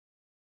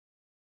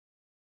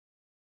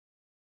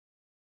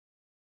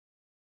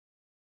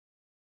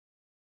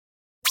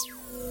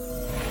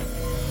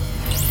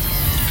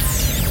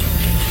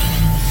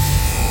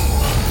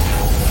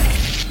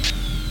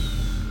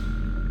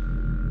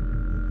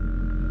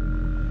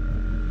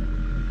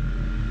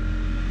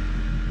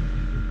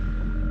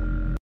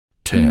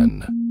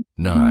10,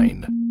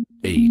 9,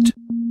 8,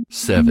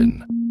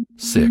 7,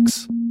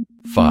 6,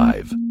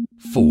 5,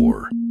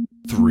 4,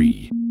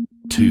 3,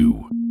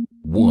 2,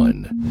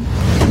 1.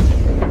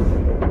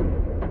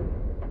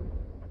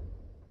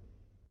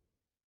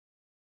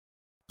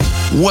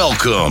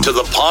 Welcome to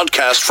the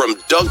podcast from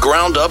Dug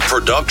Ground Up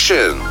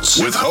Productions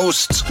with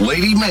hosts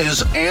Lady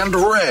Miz and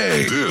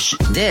Ray. This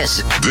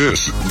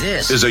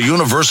is a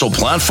universal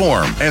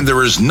platform, and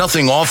there is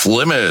nothing off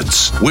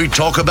limits. We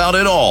talk about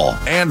it all,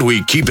 and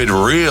we keep it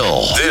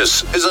real.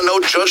 This is a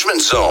no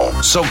judgment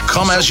zone, so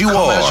come as you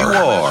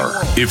are.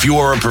 If you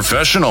are a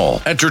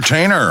professional,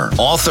 entertainer,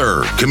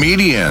 author,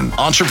 comedian,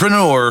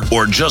 entrepreneur,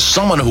 or just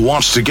someone who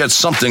wants to get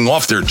something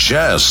off their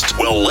chest,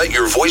 well, let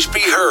your voice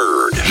be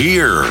heard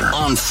here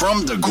on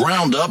From the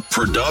Ground Up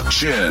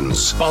Productions.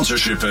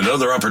 Sponsorship and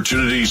other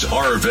opportunities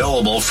are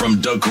available from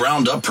the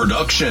Ground Up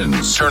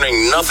Productions.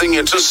 Turning nothing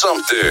into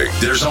something.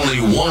 There's only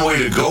one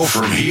way to go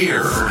from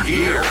here.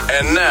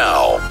 And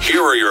now,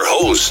 here are your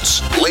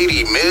hosts,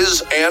 Lady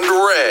Miz and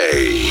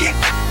Ray.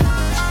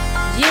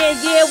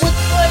 Yeah,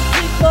 what's good,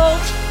 people?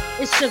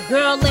 It's your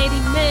girl, Lady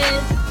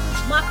Miz,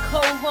 my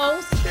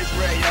co-host. It's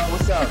Ray, y'all.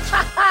 What's up?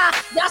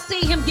 Y'all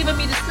see him giving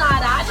me the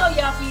side eye. I know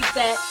y'all beat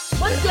that.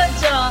 What's good,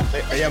 y'all?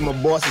 Yeah, my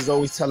boss is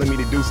always telling me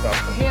to do stuff.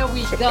 Here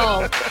we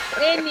go.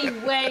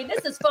 Anyway,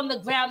 this is From the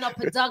Ground Up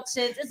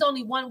Productions. There's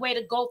only one way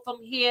to go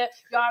from here.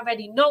 You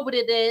already know what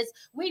it is.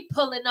 We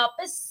pulling up.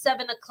 It's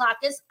 7 o'clock.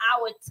 It's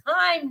our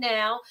time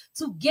now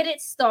to get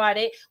it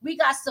started. We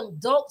got some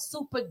dope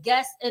super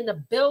guests in the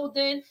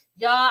building.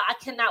 Y'all, I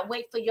cannot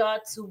wait for y'all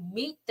to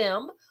meet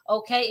them.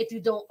 Okay, if you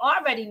don't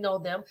already know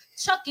them,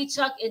 Chucky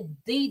Chuck and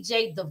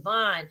DJ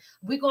Divine.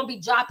 We're going to be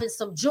dropping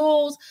some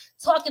jewels,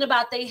 talking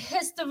about their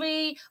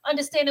history,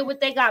 understanding what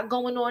they got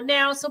going on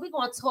now. So we're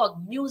going to talk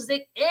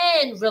music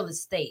and real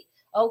estate.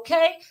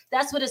 Okay,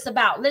 that's what it's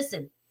about.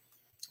 Listen,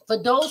 for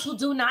those who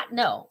do not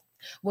know,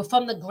 what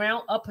From the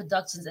Ground Up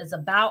Productions is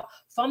about.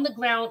 From the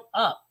Ground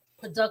Up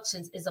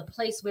Productions is a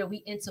place where we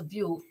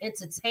interview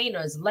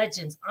entertainers,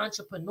 legends,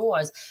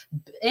 entrepreneurs,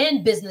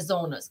 and business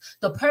owners.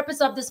 The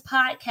purpose of this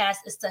podcast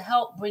is to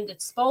help bring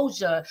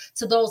exposure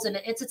to those in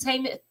the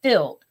entertainment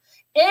field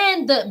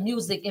and the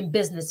music and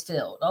business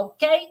field.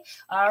 Okay.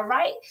 All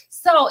right.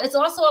 So it's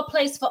also a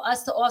place for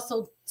us to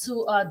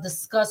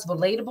discuss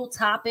relatable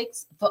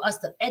topics, for us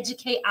to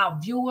educate our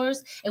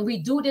viewers. And we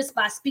do this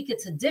by speaking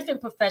to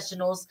different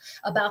professionals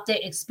about their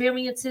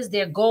experiences,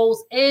 their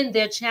goals, and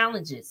their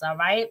challenges. All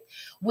right.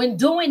 When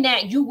doing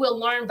that, you will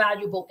learn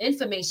valuable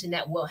information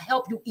that will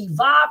help you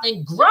evolve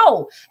and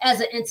grow as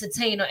an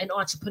entertainer and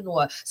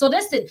entrepreneur. So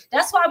listen,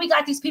 that's why we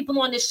got these people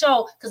on this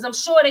show, because I'm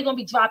sure they're going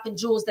to be dropping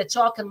jewels that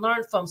y'all can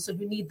learn from. So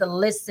you need to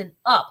listen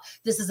up.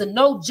 This is a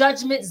no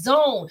judgment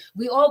zone.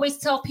 We always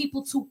tell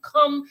people to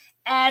come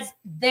as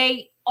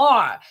they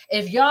are.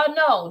 If y'all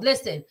know,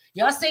 listen,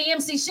 y'all say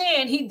MC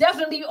Shan, he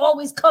definitely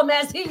always come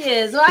as he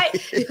is, right?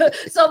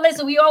 So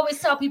listen, we always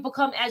tell people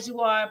come as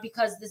you are,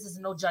 because this is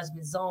a no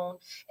judgment zone,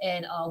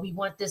 and we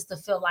want this to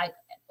feel like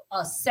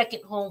a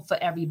second home for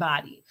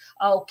everybody.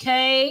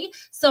 Okay,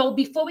 so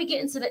before we get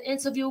into the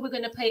interview, we're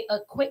going to play a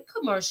quick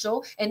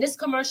commercial, and this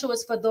commercial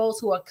is for those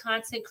who are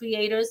content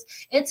creators,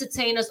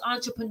 entertainers,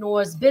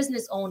 entrepreneurs,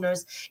 business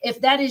owners. If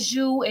that is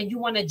you and you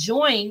want to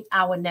join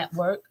our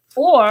network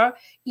or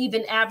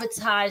even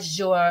advertise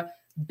your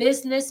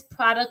business,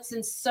 products,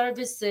 and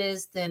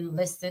services, then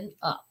listen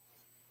up.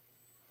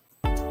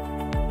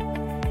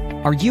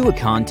 Are you a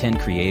content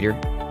creator?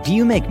 Do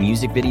you make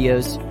music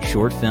videos,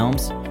 short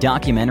films,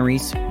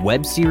 documentaries,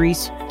 web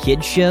series,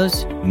 kids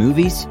shows,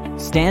 movies,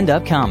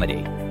 stand-up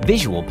comedy,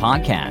 visual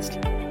podcast,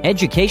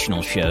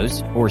 educational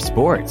shows, or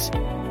sports?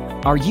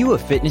 Are you a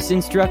fitness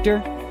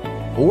instructor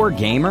or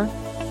gamer?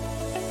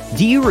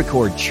 Do you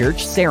record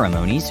church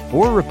ceremonies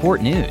or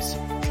report news?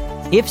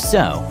 If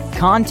so,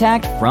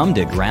 contact From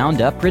the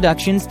Ground Up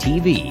Productions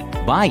TV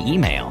by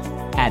email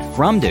at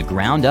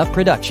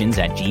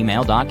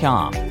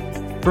fromthegroundupproductions@gmail.com.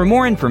 For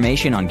more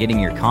information on getting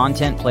your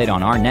content played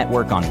on our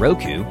network on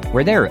Roku,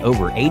 where there are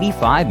over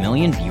 85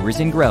 million viewers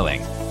and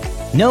growing.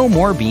 No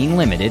more being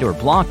limited or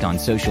blocked on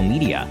social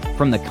media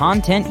from the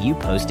content you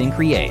post and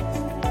create.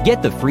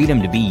 Get the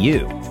freedom to be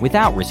you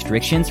without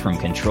restrictions from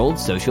controlled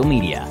social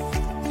media.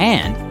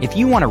 And if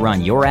you want to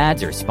run your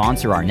ads or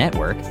sponsor our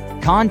network,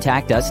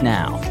 contact us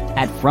now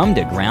at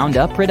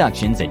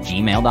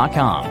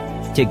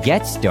fromthegroundupproductions@gmail.com to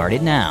get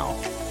started now.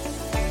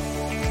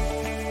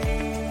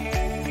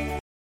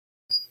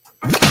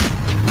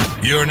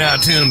 You're now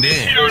tuned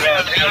in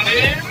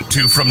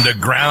to From the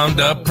Ground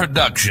Up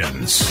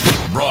Productions,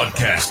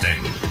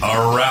 broadcasting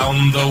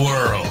around the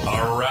world.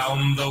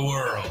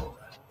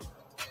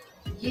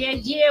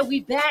 Yeah,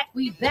 we back.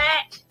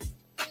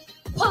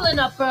 Pulling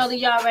up early,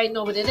 y'all already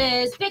know what it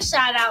is. Big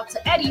shout out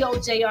to Eddie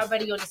OJ,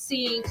 already on the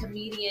scene,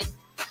 comedian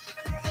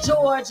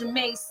George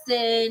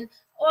Mason,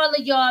 all of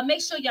y'all. Make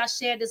sure y'all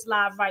share this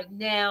live right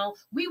now.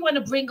 We want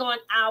to bring on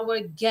our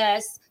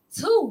guest,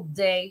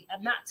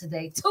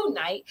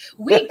 tonight,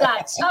 we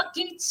got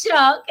Chucky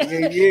Chuck and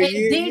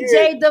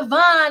DJ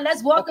Devon.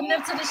 Let's welcome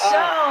them to the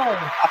show.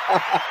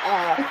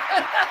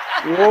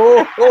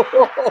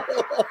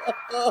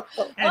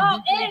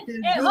 and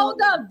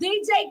hold up,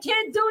 DJ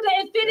Ken do the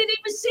Infinity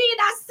Machine.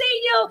 I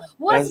see you.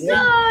 What's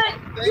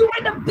good? You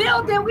in the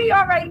building. We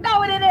already know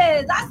what it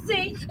is. I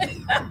see.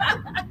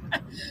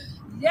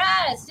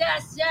 Yes.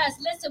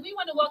 Listen, we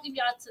want to welcome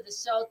y'all to the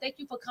show. Thank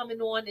you for coming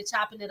on and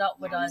chopping it up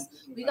with us.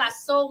 We got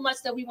so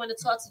much that we want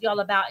to talk to y'all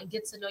about and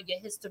get to know your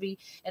history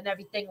and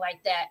everything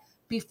like that.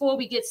 Before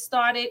we get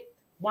started,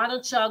 why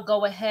don't y'all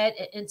go ahead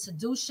and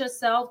introduce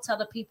yourself, tell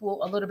the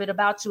people a little bit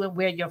about you and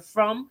where you're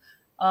from.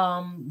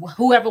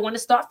 Whoever want to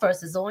start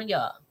first is on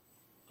y'all.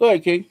 Go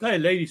ahead, King. Go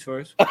ahead, ladies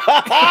first. You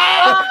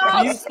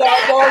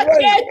start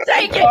already. I can't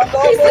take it.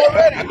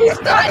 He's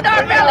starting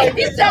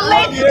already. He said,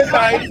 ladies.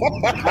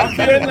 I'm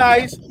feeling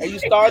nice, and you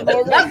starting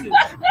already.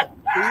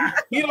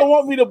 He don't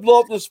want me to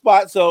blow up the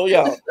spot, so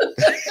yo,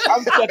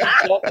 I'm Chucky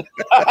Chuck.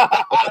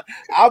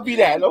 I'll be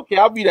that. Okay,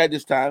 I'll be that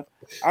this time.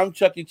 I'm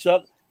Chucky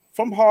Chuck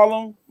from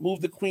Harlem.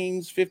 Moved to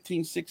Queens,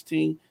 15,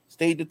 16.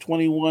 Stayed to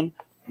 21.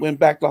 Went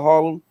back to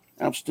Harlem.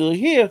 I'm still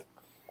here.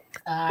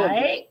 All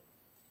right.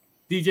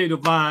 DJ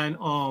Devon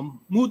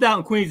moved out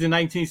in Queens in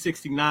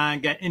 1969,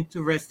 got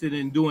interested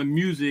in doing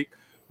music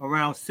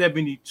around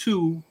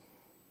 72.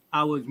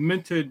 I was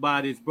mentored by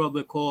this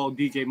brother called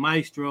DJ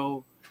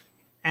Maestro.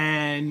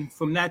 And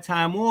from that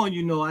time on,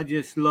 I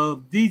just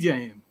loved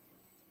DJing.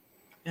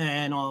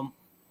 And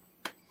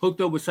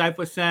hooked up with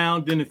Cypher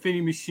Sound, then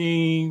Infinity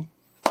Machine,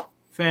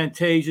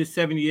 Fantasia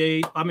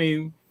 78. I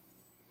mean,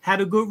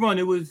 had a good run.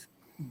 It was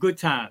good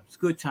times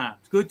in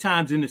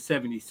the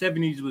 70s.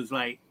 70s was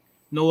like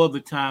no other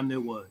time there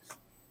was.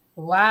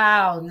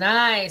 Wow,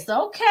 nice.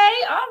 Okay,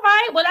 all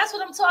right. Well, that's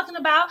what I'm talking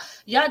about.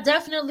 Y'all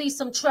definitely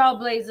some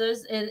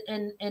trailblazers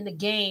in the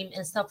game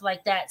and stuff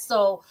like that.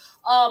 So,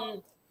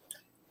 which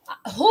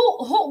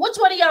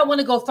one of y'all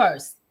want to go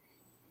first?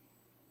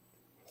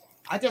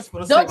 I just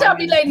want to don't tell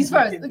me, ladies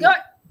first.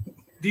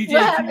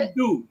 DJ Ken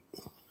Do.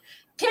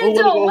 Ken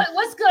Do,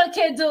 what's good,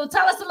 Ken Do?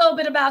 Tell us a little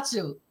bit about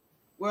you.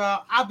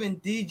 Well, I've been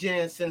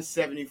DJing since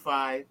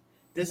 75.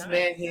 This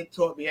man here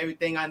taught me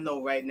everything I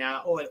know right now.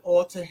 I owe it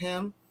all to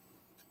him.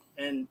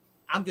 And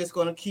I'm just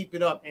going to keep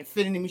it up.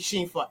 Infinity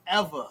Machine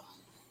forever.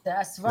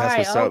 That's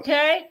right.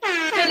 Okay.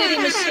 Infinity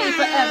Machine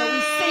forever.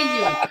 We see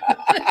you.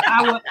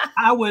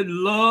 I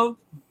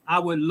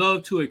would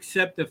love to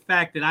accept the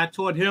fact that I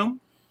taught him.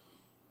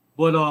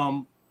 But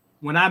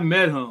when I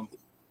met him,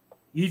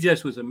 he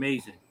just was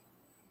amazing.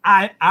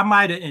 I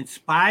might have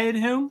inspired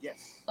him.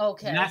 Yes.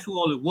 Okay. And that's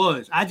all it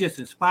was. I just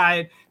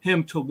inspired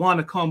him to want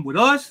to come with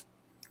us.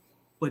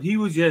 But he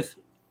was just,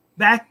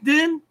 back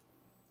then,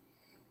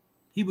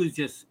 he was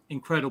just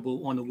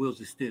incredible on the wheels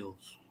of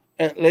stills.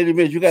 And Lady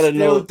Miz, you got to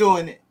know. Still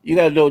doing it. You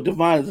got to know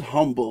Devon is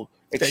humble.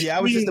 Yeah,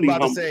 I was just about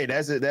to say,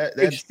 that's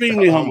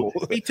extremely humble.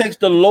 He takes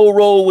the low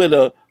roll where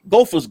the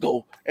Gophers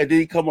go, and then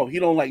he come up. He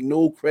don't like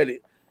no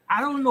credit.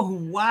 I don't know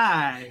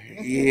why.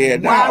 Yeah,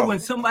 why when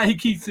somebody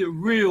keeps it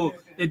real,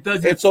 it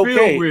doesn't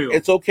feel real.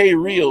 It's okay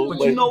real.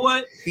 But you know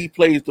what? He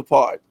plays the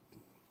part.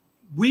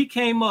 We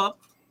came up,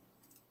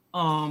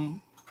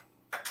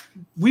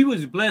 we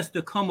was blessed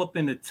to come up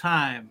in a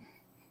time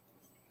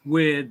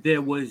where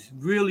there was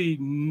really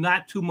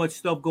not too much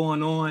stuff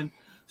going on.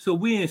 So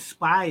we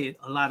inspired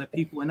a lot of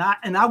people. And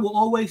I will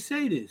always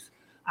say this.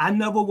 I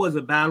never was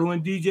a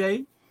battling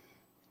DJ.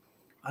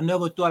 I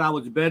never thought I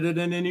was better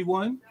than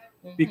anyone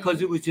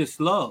because it was just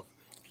love.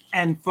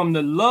 And from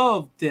the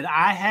love that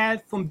I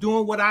had from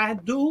doing what I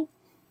do,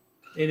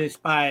 it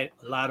inspired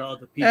a lot of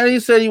other people. And he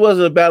said he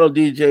wasn't a battle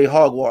DJ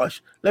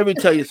hogwash. Let me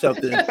tell you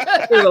something.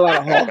 There's a lot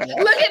of hogwash.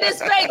 Look at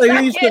his face.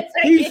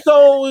 He's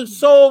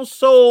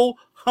so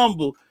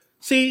humble.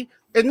 See,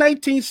 in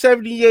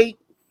 1978,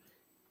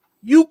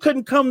 you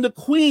couldn't come to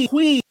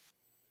Queen.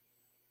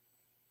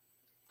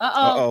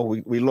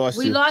 Uh-oh, we lost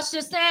you. We lost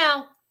your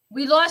sound.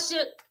 We lost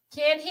you.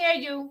 Can't hear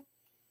you.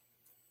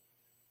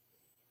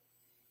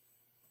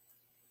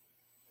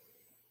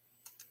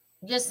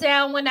 Your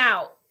sound went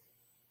out.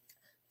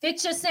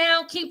 Fix your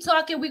sound. Keep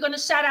talking. We're going to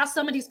shout out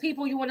some of these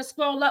people. You want to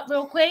scroll up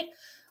real quick?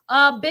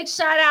 Big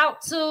shout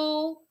out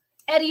to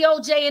Eddie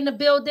OJ in the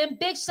building.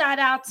 Big shout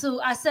out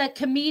to, I said,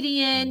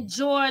 comedian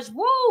George.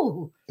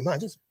 Woo!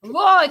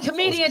 Boy,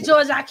 comedian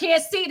George. I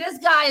can't see. This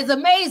guy is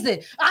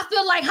amazing. I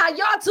feel like how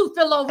y'all two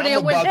feel over there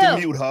with him. I'm about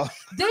to mute her.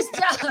 Big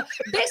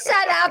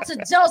shout out to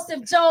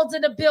Joseph Jones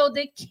in the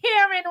building.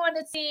 Karen on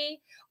the team.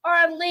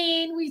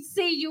 Arlene, we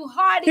see you.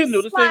 Hardy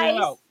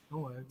Spice.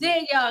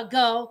 There y'all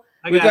go.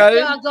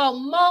 Y'all go.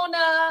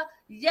 Mona.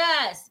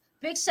 Yes.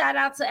 Big shout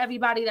out to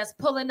everybody that's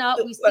pulling up.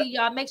 We see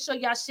y'all. Make sure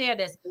y'all share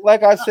this.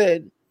 Like I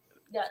said,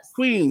 yes.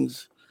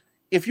 Queens.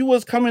 If you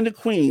was coming to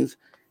Queens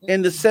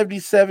in the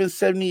 77,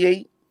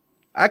 78,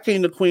 I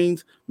came to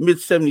Queens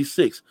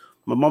mid-76.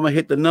 My mama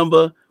hit the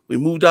number. We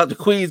moved out to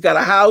Queens, got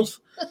a house.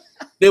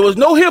 There was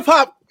no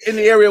hip-hop in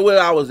the area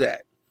where I was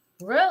at.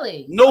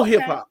 Really? No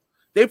hip-hop.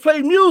 They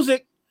played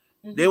music.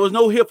 There was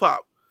no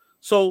hip-hop.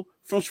 So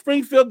from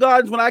Springfield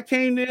Gardens, when I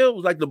came there, it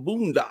was like the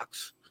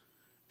Boondocks.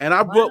 And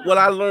I brought what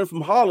I learned from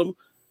Harlem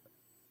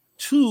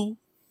to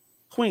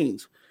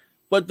Queens.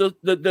 But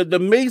the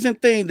amazing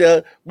thing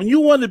that when you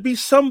wanted to be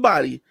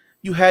somebody,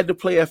 you had to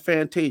play at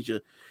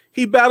Fantasia.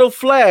 He battled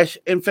Flash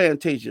in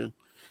Fantasia.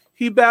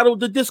 He battled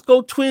the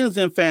Disco Twins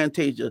in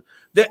Fantasia.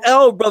 The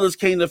L Brothers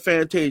came to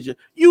Fantasia.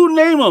 You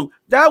name them.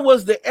 That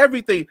was the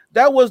everything.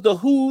 That was the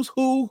who's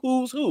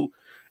who.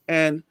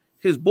 And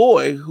his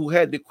boy, who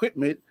had the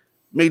equipment,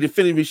 made the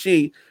Infinity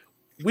Machine.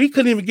 We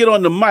couldn't even get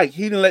on the mic.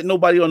 He didn't let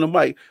nobody on the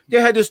mic.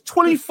 They had this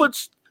 20-foot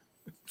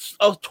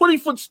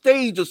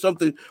stage or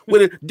something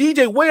with a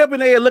DJ way up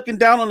in the air looking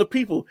down on the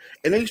people.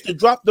 And they used to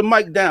drop the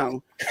mic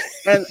down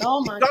and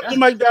drop the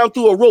mic down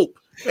through a rope.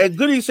 And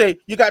Goody say,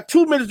 you got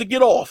 2 minutes to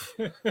get off.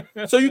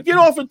 So you get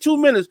off in 2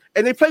 minutes.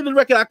 And they played the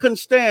record I couldn't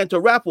stand to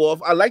rap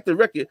off. I like the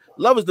record.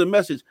 Love is the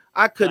message.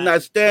 I could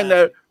not stand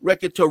that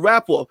record to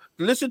rap off.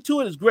 To listen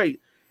to it is great.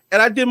 And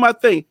I did my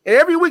thing. And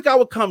every week I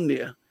would come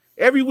there.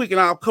 Every week, and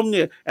I'll come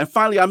there. And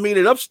finally, I made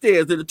it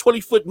upstairs in the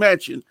 20-foot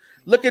mansion,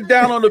 looking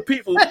down on the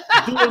people,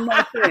 doing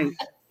my thing.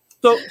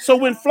 So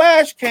when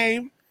Flash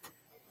came,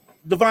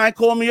 Divine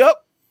called me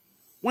up.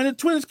 When the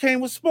Twins came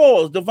with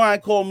Smalls, Divine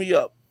called me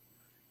up.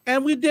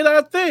 And we did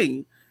our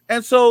thing.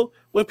 And so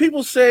when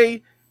people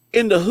say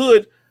in the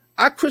hood,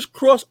 I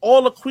crisscrossed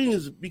all the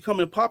Queens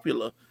becoming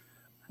popular.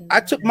 I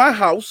took my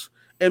house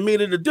and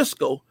made it a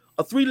disco,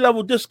 a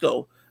 3-level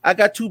disco. I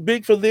got too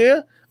big for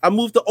there. I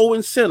moved to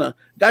Owen Center.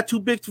 Got too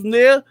big from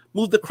there.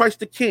 Moved to Christ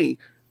the King.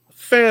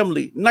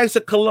 Family. Nicer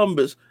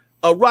Columbus.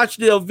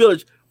 Rochdale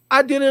Village.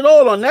 I did it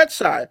all on that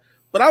side.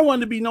 But I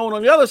wanted to be known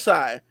on the other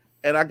side.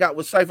 And I got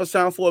with Cypher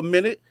Sound for a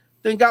minute.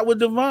 Then got with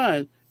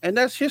Divine. And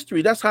that's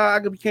history. That's how I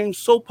became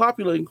so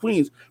popular in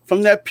Queens.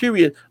 From that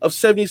period of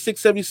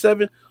 76,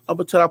 77 up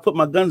until I put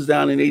my guns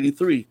down in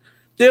 83.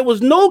 There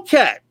was no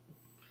cat.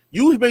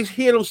 You may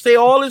hear them say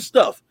all this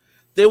stuff.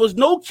 There was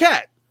no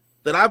cat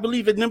that I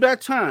believe at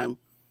that time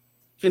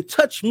can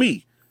touch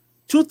me.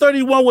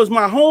 231 was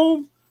my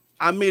home.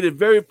 I made it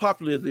very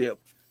popular there.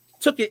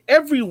 Took it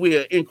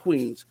everywhere in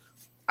Queens.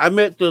 I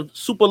met the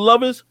Super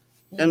Lovers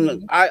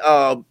and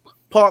I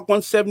Park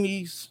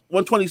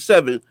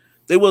 127.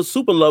 They were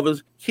Super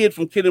Lovers, kid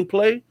from Kid and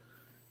Play.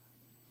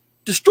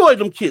 Destroyed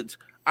them kids.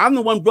 I'm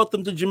the one brought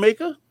them to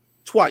Jamaica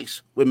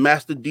twice with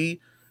Master D.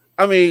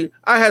 I mean,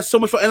 I had so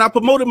much fun. And I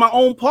promoted my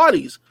own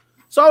parties.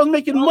 So I was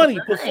making money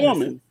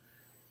performing.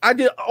 I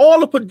did all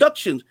the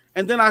productions.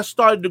 And then I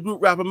started the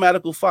group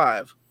Rappomatical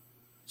 5.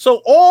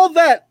 So all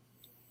that,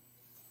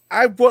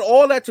 I brought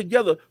all that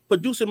together,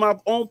 producing my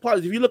own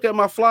parties. If you look at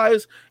my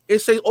flyers, it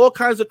says all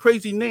kinds of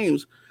crazy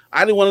names.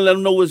 I didn't want to let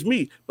them know it was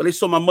me, but they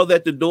saw my mother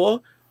at the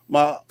door.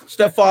 My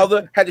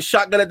stepfather had the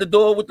shotgun at the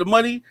door with the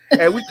money,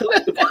 and we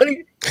collected the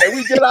money, and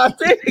we did our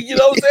thing. You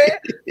know what I'm saying?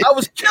 I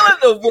was killing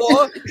them,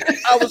 boy.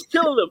 I was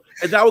killing them.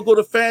 And I would go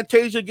to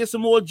Fantasia, get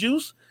some more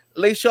juice,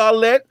 Les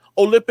Charlotte,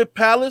 Olympic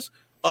Palace,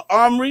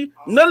 Armory.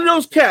 None of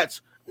those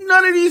cats.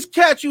 None of these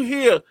cats you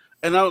hear.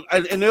 And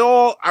they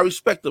all, I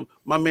respect them.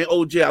 My man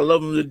OJ, I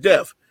love him to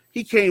death.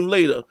 He came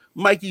later.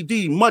 Mikey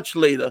D, much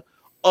later.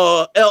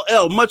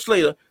 LL, much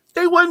later.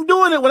 They wasn't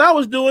doing it when I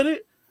was doing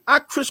it. I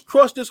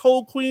crisscrossed this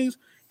whole Queens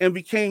and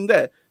became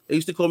that. They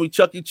used to call me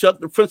Chucky Chuck,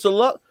 the Prince of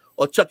Luck,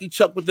 or Chucky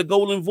Chuck with the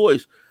golden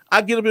voice.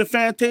 I get up in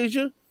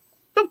Fantasia.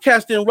 Them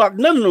cats didn't rock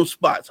none of those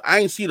spots. I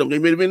ain't see them. They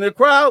made it in the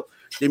crowd.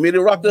 They made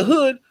it rock the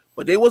hood,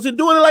 but they wasn't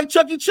doing it like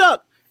Chucky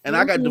Chuck. And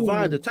I got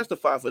Divine to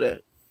testify for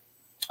that.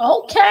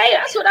 Okay,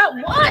 that's what I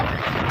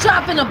want.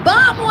 Dropping a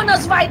bomb on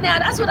us right now.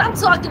 That's what I'm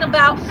talking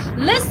about.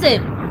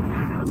 Listen,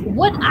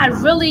 what I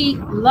really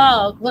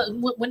love,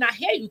 when I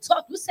hear you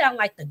talk, you sound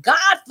like the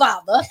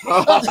Godfather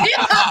of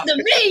hip-hop to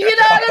me. You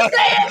know what I'm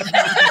saying?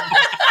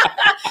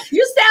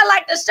 You sound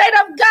like the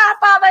straight-up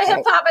Godfather of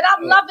hip-hop, and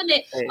I'm loving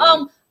it.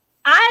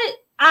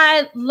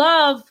 I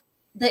love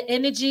the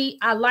energy.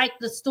 I like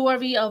the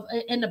story of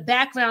in the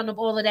background of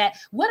all of that.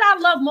 What I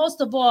love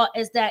most of all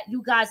is that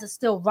you guys are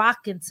still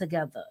rocking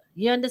together.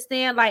 You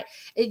understand? Like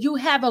you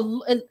have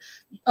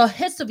a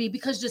history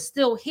because you're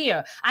still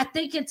here. I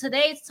think in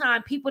today's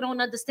time, people don't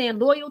understand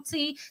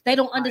loyalty. They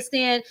don't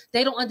understand.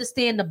 They don't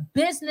understand the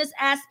business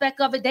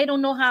aspect of it. They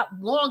don't know how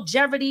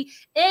longevity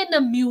in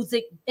the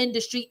music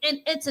industry and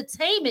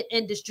entertainment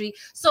industry.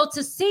 So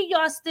to see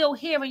y'all still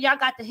here and y'all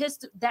got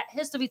that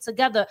history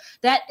together,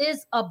 that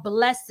is a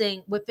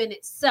blessing within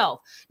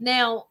itself.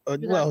 Now,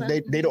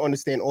 they don't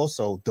understand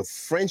also the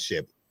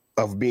friendship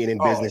of being in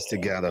business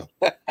together.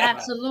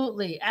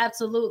 Absolutely.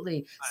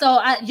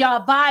 So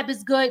y'all vibe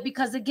is good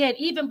because again,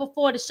 even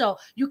before the show,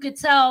 you could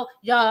tell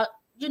y'all,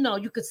 you know,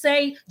 you could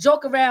say,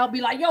 joke around, be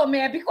like, yo,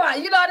 man, be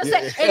quiet. You know what I'm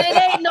saying? And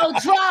it ain't no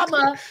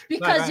drama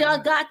because y'all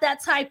got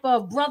that type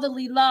of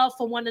brotherly love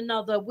for one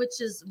another,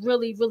 which is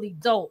really, really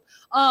dope.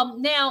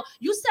 Now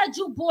you said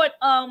you bought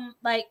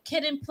like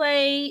Kid and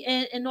Play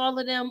and all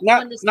of them.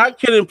 Not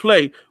Kid and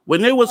Play.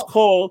 When they was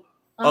called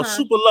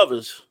Super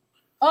Lovers.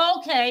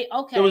 Okay.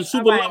 It was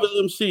Super Lovers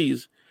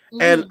MCs.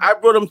 And I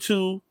brought them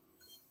to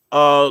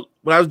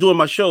when I was doing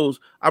my shows,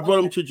 I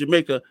brought them to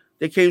Jamaica.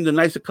 They came to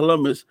Nicer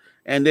Columbus,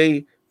 and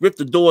they ripped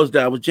the doors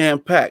down. It was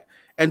jam-packed.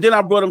 And then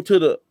I brought them to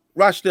the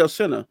Rochdale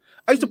Center.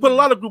 I used to put a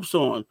lot of groups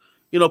on,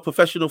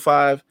 Professional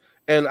 5,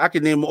 and I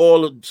can name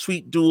all the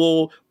Sweet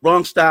Duo,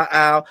 Bronx Style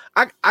Al.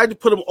 I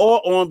put them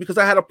all on because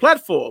I had a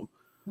platform.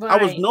 Right.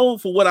 I was known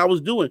for what I was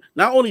doing,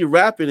 not only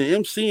rapping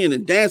and MCing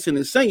and dancing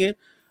and singing.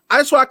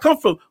 That's where I come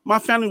from. My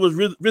family was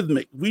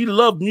rhythmic. We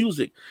loved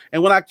music.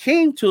 And when I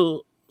came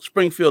to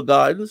Springfield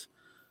Gardens,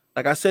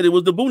 like I said, it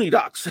was the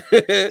Boondocks.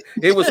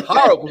 It was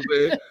horrible,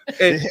 man.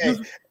 And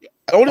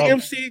the only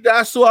MC that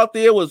I saw out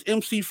there was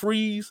MC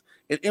Freeze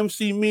and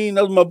MC Mean.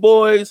 Those were my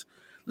boys.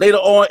 Later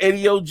on,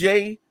 Eddie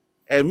OJ.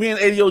 And me and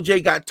Eddie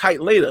OJ got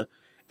tight later.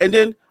 And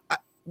then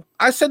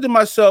I said to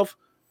myself,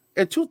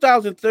 in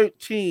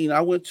 2013,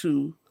 I went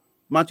to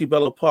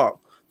Montebello Park.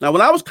 Now,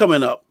 when I was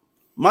coming up,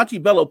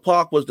 Montebello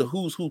Park was the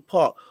who's who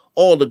park.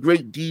 All the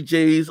great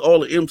DJs,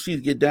 all the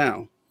MCs get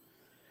down.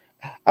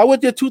 I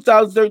went there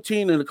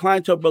 2013 and the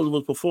Clientele Brothers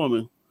was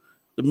performing.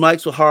 The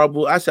mics were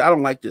horrible. I said, I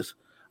don't like this.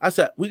 I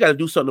said, we got to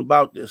do something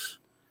about this.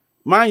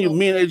 Mind you,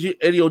 me and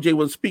Eddie OJ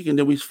wasn't speaking.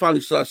 Then we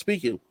finally started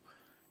speaking.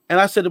 And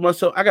I said to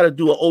myself, I got to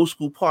do an old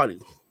school party.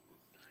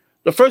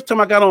 The first time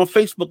I got on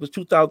Facebook was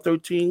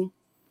 2013.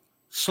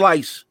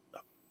 Slice,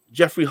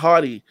 Jeffrey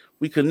Hardy,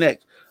 we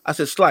connect. I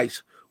said,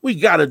 Slice, we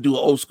got to do an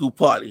old school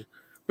party.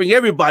 Bring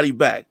everybody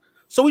back.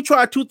 So we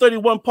tried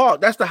 231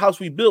 Park. That's the house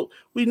we built.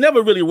 We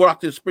never really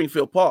rocked in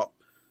Springfield Park.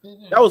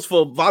 Mm-hmm. That was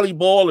for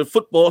volleyball and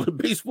football and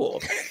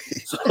baseball.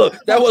 So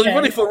that wasn't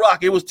really for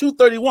rock. It was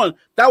 231.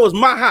 That was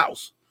my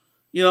house.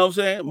 You know what I'm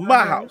saying?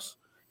 My house.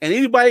 And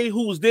anybody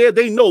who was there,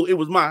 they know it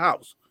was my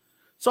house.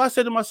 So I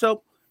said to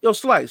myself, yo,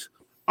 Slice,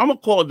 I'm going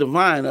to call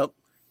Divine up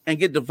and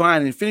get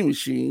Divine Infinity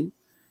Machine.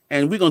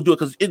 And we're going to do it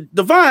because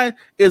Divine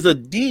is a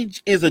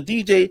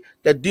DJ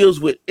that deals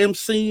with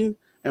MCing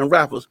and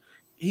rappers.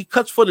 He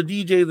cuts for the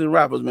DJs and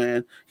rappers,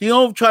 man. He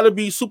don't try to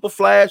be super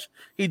flash.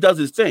 He does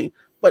his thing.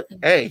 But,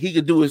 hey, he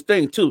can do his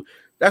thing, too.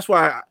 That's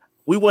why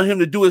we want him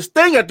to do his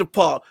thing at the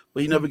park,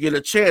 but he never get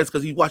a chance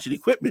because he's watching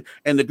equipment,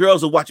 and the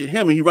girls are watching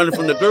him, and he's running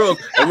from the girls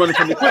and running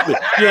from the equipment.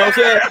 You know what I'm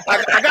saying?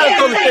 I got to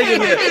throw the thing in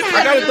there.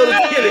 I got to throw the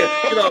kid in,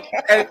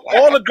 and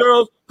all the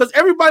girls, because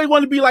everybody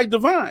want to be like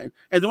Divine.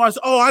 And Divine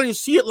said, oh, I didn't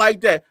see it like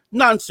that.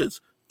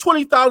 Nonsense.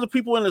 20,000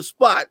 people in the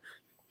spot.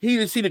 He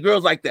didn't see the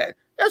girls like that.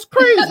 That's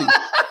crazy.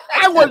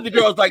 I wanted the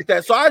girls like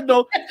that, so I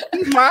know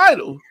he's my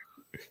idol.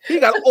 He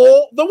got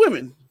all the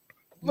women.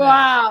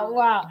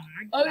 Wow.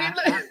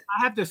 I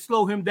have to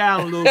slow him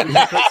down a little bit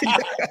because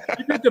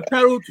he did the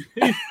pedal.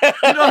 You know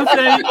what I'm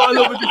saying? He got a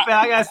little bit too fast.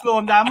 I got to slow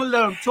him down. I'm going to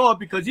let him talk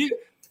because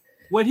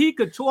what he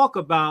could talk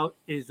about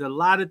is a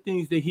lot of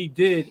things that he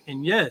did.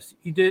 And yes,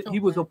 he did. Okay. He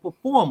was a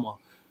performer.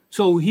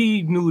 So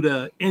he knew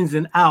the ins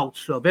and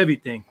outs of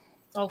everything.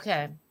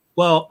 Okay.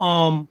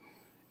 Well,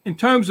 in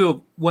terms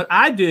of what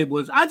I did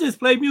was I just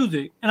played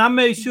music and I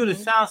made sure the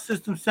sound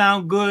system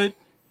sound good.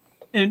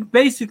 And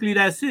basically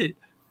that's it.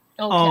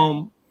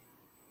 Okay.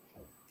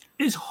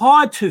 It's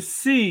hard to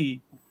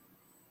see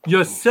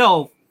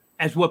yourself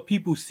as what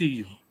people see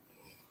you.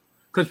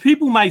 Because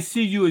people might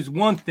see you as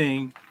one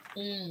thing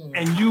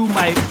and you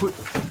might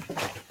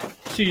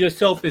see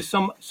yourself as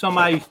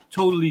somebody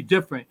totally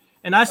different.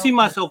 And I see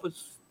myself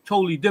as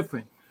totally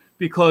different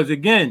because,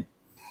 again,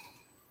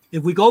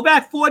 if we go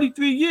back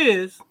 43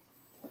 years,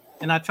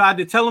 and I tried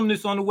to tell them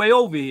this on the way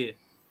over here,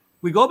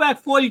 we go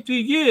back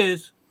 43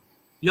 years,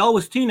 y'all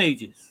was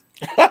teenagers.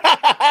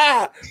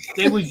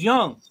 They was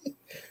young.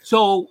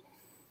 So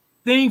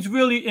things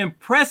really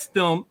impressed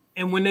them.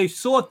 And when they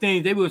saw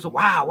things, they was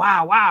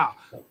wow.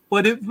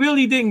 But it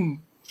really didn't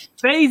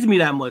faze me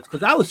that much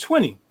because I was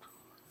 20.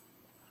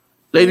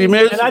 Lady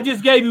Miss. And I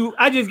just gave you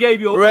a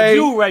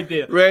view right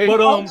there. Ray. But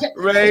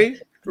Ray.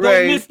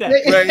 Don't miss that.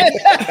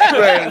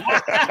 Ray.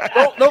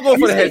 Don't go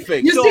for the head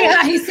fake. You see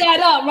how he sat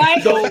up,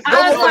 right? Don't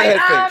go for the head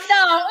fake.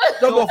 No.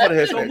 Don't go for the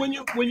head fake. So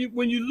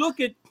when you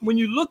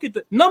look at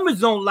the numbers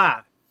don't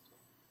lie.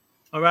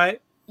 All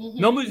right? Mm-hmm.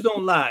 Numbers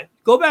don't lie.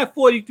 Go back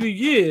 43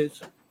 years,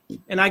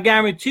 and I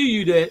guarantee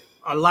you that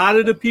a lot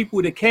of the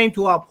people that came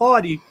to our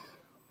party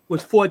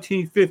was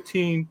 14,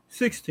 15,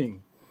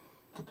 16.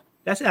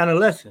 That's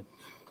adolescent.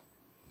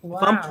 Wow.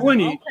 If I'm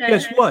 20,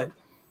 guess what?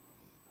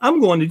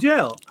 I'm going to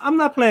jail. I'm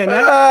not playing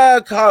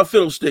that. Carl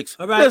Fiddlesticks.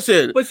 All right.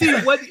 Listen. But see,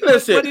 what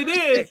it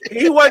is.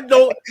 He wasn't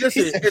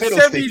listen, in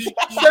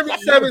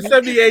 77,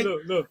 78,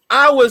 look.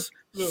 I was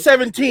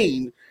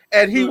 17.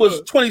 And he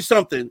was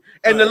 20-something.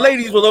 And the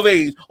ladies were of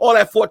age. All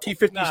that 14,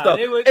 15 stuff.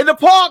 In the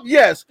park,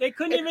 yes. They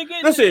couldn't even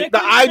get... Listen, the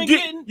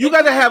ID... You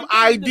got to have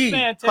ID.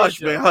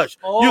 Hush, man, hush.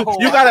 Oh,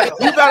 you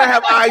gotta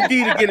have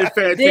ID to get in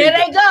Fantasia. There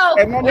they go.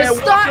 And my man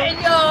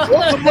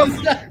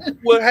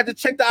had to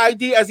check the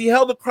ID as he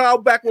held the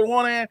crowd back with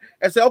one hand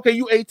and said, okay,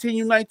 you 18,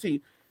 you 19.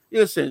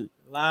 Listen,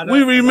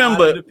 we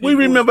remember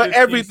 15,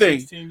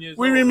 everything.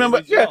 We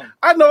remember... Yeah,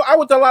 I know. I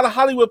went to a lot of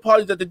Hollywood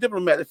parties at the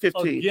Diplomat at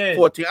 15,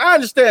 14. I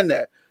understand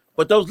that.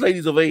 But those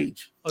ladies of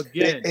age.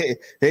 Again.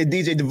 Hey,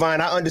 DJ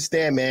Divine, I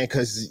understand, man,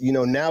 because,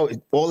 now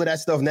all of that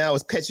stuff now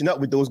is catching up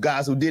with those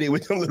guys who did it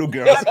with them little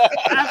girls.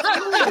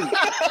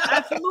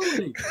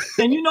 Absolutely.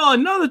 And,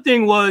 another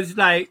thing was,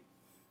 like,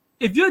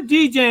 if you're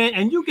DJing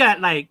and you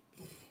got like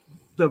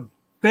the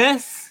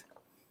best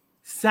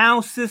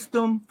sound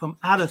system from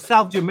out of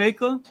South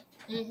Jamaica,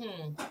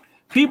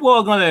 people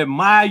are gonna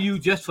admire you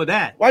just for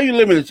that. Why are you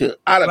limited to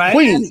out of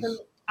Queens?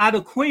 Out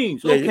of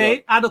Queens,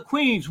 okay. Out of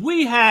Queens,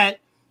 we had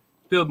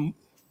the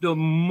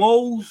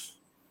most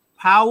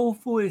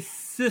powerful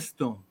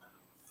system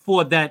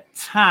for that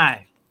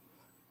time.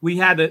 We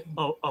had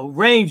a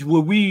range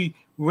where we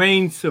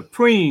reigned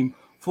supreme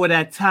for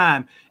that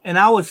time, and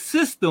our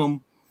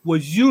system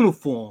was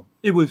uniform.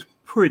 It was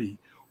pretty,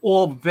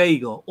 all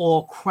Vega,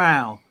 all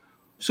Crown.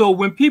 So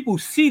when people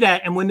see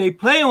that and when they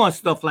play on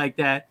stuff like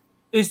that,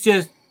 it's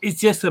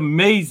just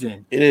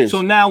amazing. It is.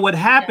 So now what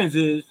happens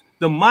is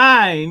the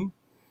mind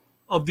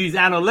of these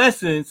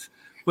adolescents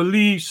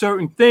believe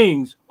certain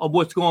things of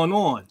what's going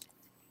on.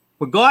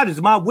 But God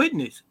is my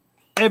witness.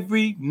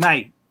 Every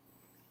night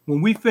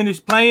when we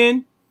finish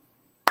playing,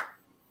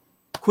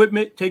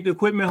 take the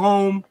equipment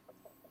home,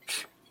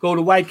 go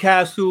to White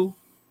Castle.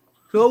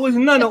 So it was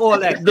none of all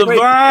that. Divine,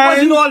 it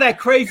wasn't all that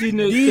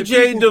craziness.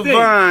 DJ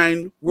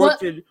Divine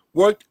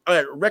worked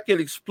at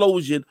Record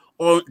Explosion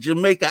on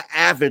Jamaica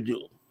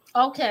Avenue.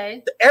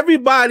 Okay.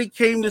 Everybody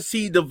came to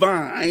see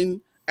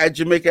Divine at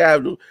Jamaica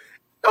Avenue.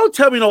 Don't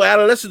tell me no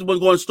adolescents was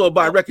going to store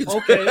buy records.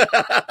 Okay.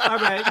 All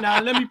right.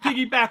 Now let me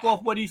piggyback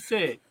off what he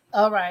said.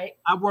 All right.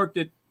 I worked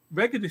at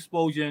Record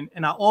Explosion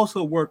and I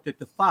also worked at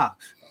the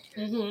Fox.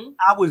 Mm-hmm.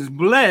 I was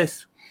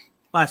blessed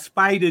by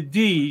Spider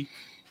D,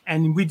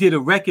 and we did a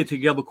record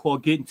together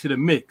called Get Into the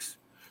Mix.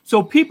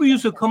 So people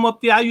used to come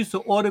up there. I used to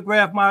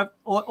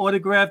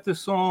autograph the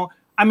song.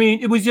 I mean,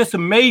 it was just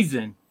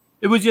amazing.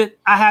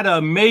 I had an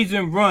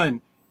amazing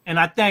run, and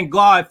I thank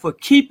God for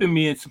keeping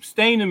me and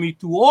sustaining me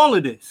through all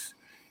of this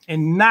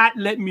and not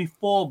letting me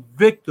fall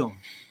victim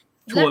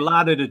to a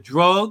lot of the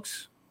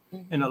drugs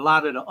and a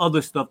lot of the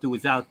other stuff that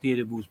was out there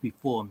that was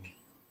before me.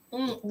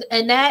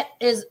 And that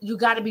is, you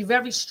got to be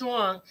very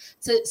strong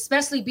to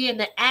especially be in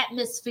the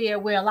atmosphere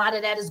where a lot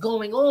of that is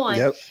going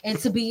on, and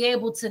to be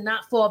able to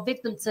not fall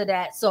victim to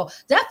that. So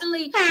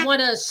definitely want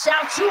to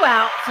shout you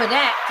out for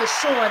that, for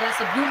sure.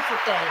 That's a beautiful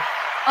thing.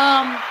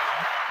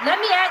 Let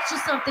me ask you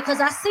something,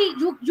 because I see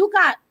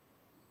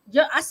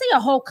I see a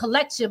whole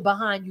collection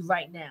behind you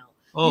right now.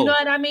 You know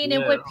what I mean?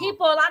 And with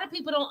people, a lot of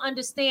people don't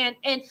understand.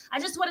 And I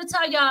just want to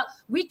tell y'all,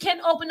 we can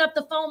open up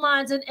the phone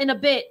lines in a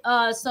bit.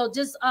 So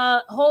just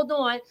hold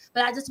on.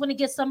 But I just want to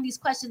get some of these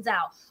questions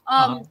out.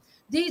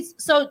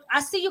 So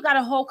I see you got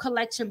a whole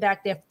collection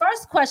back there.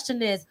 First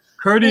question is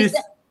Curtis.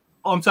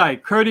 I'm sorry,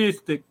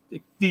 Curtis, the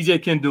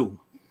DJ Can Do.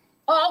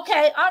 Oh,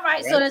 okay. All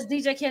right. So that's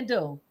DJ Can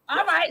Do.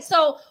 All right.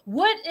 So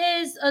what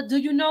is, do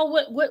you know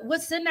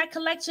what's in that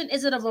collection?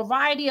 Is it a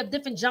variety of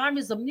different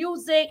genres of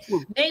music,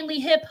 mainly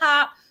hip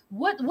hop?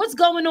 What's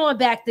going on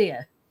back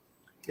there?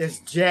 It's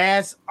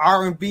jazz,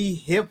 R&B,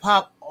 hip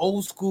hop,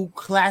 old school,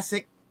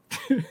 classic.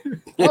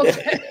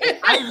 Okay.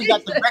 I even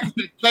got the record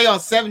to play on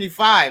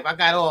 75. I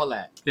got all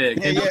that. Yeah.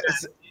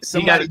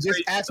 Somebody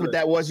just asked what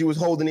that was you was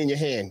holding in your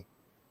hand.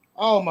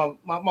 Oh,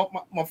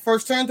 my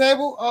first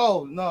turntable?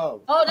 Oh,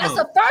 no. Oh, that's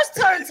the first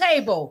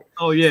turntable.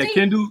 Oh, yeah. See,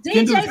 Can do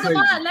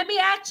Devon, let me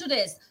ask you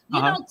this.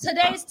 You know,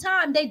 today's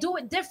time, they do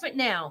it different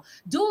now.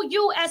 Do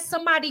you, as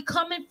somebody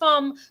coming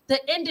from the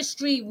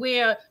industry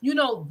where, you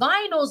know,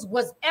 vinyls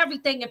was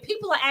everything and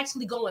people are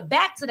actually going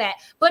back to that,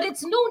 but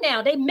it's new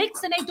now. They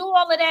mix and they do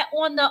all of that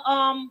on the,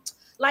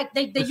 like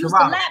they use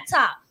the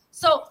laptop.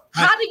 So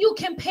how do you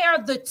compare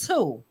the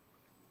two?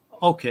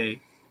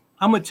 Okay.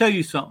 I'm going to tell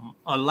you something.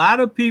 A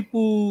lot of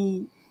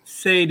people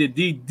say that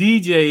the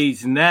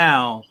DJs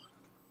now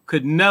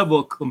could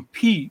never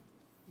compete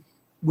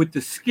with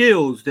the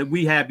skills that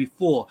we had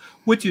before,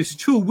 which is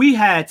true. We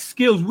had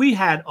skills. We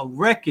had a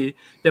record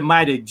that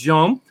might have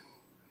jumped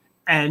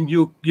and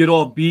you get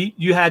off beat.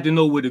 You had to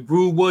know where the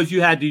groove was.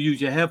 You had to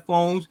use your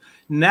headphones.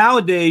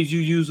 Nowadays, you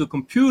use a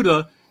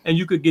computer and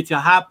you could get your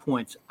high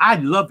points. I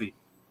love it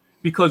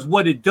because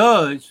what it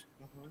does,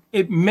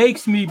 it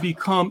makes me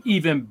become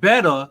even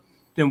better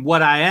than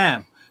what I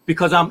am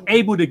because I'm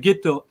able to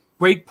get the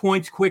break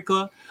points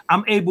quicker.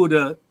 I'm able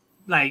to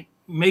like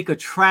make a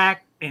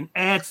track and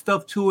add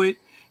stuff to it.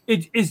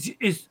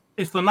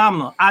 It's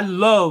phenomenal. I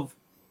love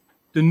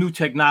the new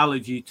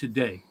technology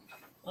today.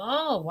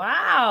 Oh,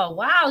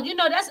 wow. You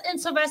know, that's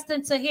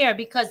interesting to hear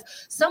because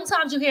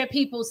sometimes you hear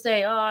people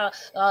say,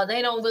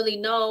 they don't really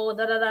know,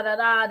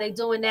 they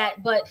doing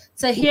that. But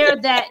to hear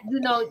that, you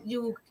know,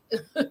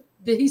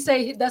 did he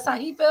say that's how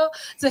he felt?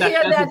 To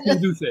hear that.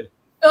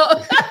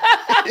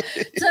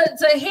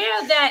 To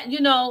hear that, you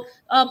know,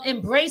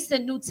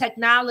 embracing new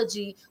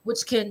technology,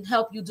 which can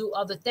help you do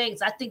other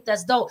things. I think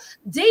that's dope.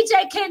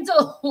 DJ Can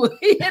Do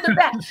in the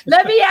back.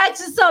 Let me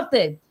ask you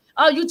something.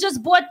 Oh, you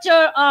just bought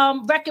your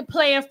record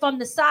player from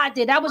the side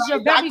there. That was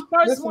your very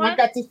first one? I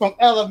got this from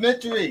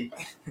elementary.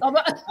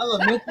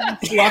 Elementary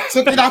school. I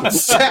took it out.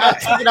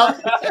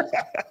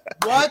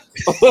 What?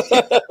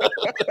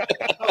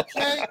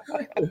 Okay.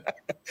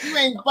 You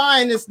ain't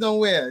buying this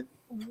nowhere.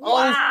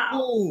 Wow.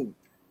 Old school.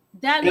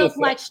 That looks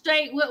like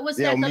straight. What's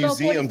that? The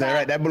museum.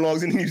 That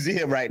belongs in the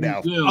museum right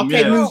now.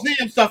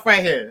 Museum stuff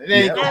right here.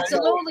 There you go.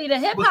 Absolutely, the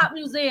hip hop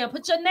museum.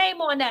 Put your name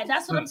on that.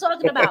 That's what I'm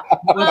talking about.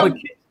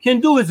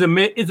 Kendu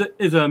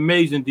is an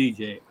amazing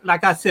DJ.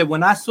 Like I said,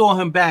 when I saw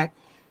him back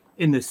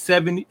in the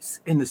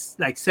 70s, in the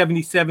like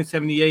 77,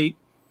 78,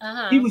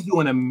 he was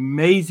doing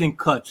amazing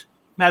cuts.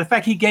 Matter of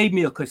fact, he gave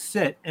me a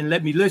cassette and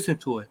let me listen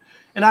to it.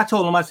 And I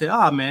told him, I said,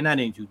 "Oh man, that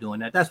ain't you doing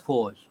that. That's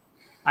Pause."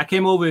 I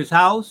came over his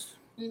house.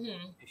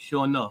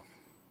 Sure enough,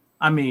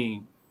 I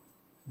mean,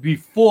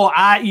 before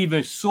I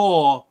even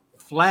saw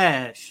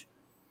Flash,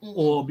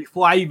 or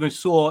before I even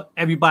saw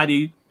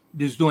everybody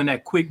just doing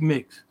that quick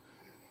mix,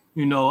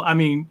 you know, I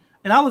mean,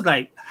 and I was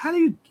like, how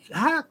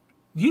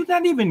you're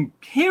not even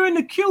hearing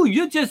the cue,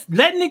 you're just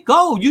letting it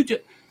go, you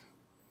just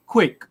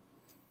quick,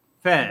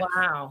 fast.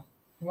 Wow.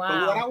 But what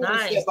I want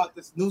to say about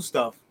this new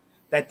stuff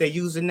that they're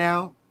using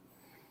now,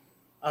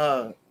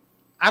 I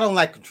don't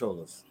like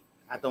controllers.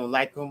 I don't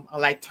like them. I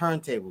like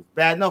turntables.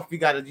 Bad enough you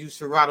got to use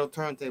Serato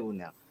turntable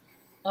now.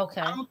 Okay.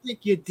 I don't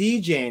think you're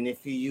DJing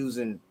if you're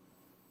using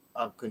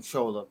a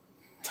controller.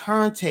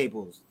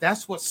 Turntables.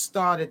 That's what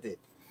started it.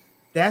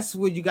 That's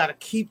where you got to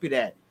keep it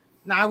at.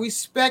 Now, I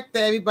respect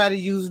that everybody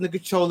using the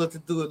controller to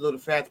do it a little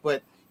fast,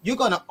 but you're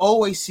going to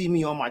always see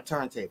me on my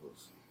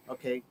turntables,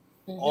 okay?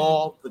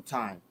 All the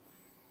time.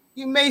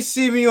 You may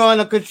see me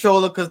on a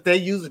controller because they're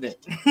using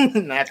it.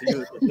 Not to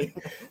use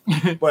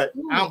it. But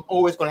I'm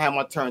always going to have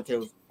my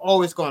turntables.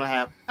 Always going to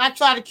have. I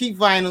try to keep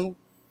vinyl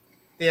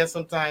there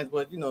sometimes,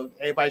 but, you know,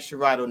 everybody's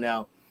Serato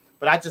now.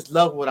 But I just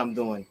love what I'm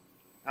doing.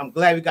 I'm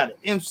glad we got an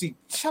MC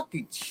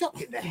Chucky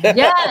in there.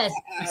 Yes.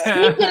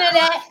 Speaking of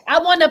that, I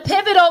want to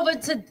pivot over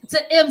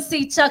to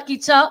MC Chucky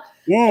Chuck.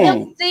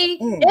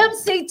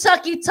 MC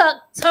Chucky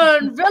Chuck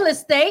turned real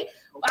estate.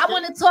 I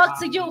want to talk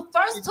to you.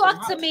 First,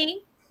 talk to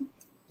me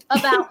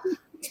about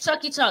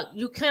Chucky Chuck.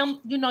 You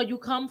come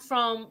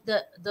from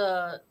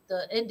the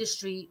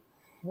industry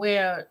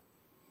where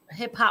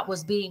hip hop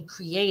was being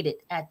created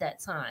at that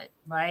time,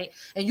 right?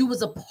 And you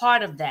was a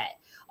part of that,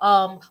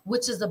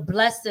 which is a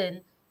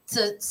blessing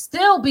to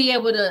still be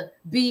able to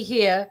be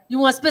here. You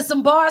want to spit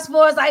some bars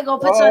for us? I ain't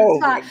gonna put you on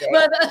the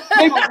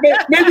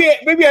spot.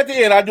 maybe at the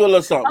end I'll do a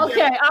little something.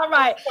 Okay, all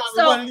right.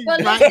 So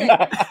listen,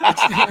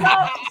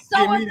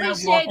 so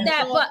appreciate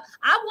that. But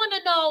I want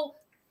to know,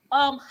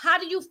 how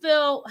did you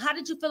feel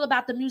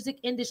about the music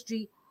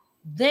industry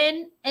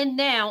then and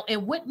now,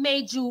 and what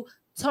made you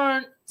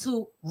turn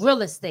to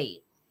real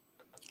estate?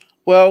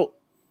 Well,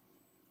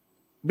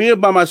 being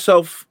by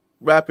myself,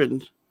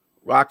 rapping,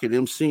 rocking,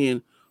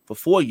 MCing for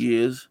 4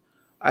 years,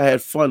 I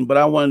had fun, but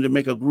I wanted to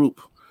make a group.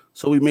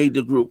 So we made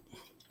the group.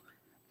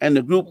 And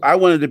the group, I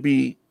wanted to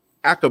be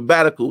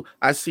acrobatical.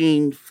 I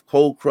seen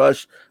Cold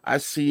Crush. I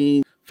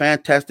seen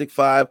Fantastic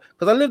Five,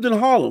 because I lived in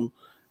Harlem.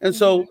 And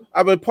so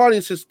I've been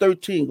partying since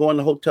 13, going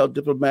to Hotel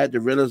Diplomat, the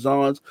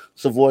Renaissance,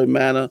 Savoy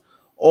Manor,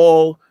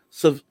 all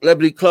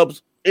celebrity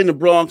clubs in the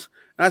Bronx.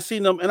 And I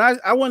seen them, and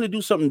I wanted to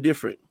do something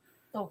different.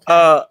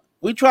 Okay.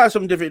 We tried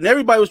something different, and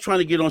everybody was trying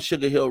to get on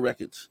Sugar Hill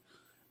Records,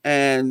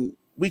 and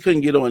we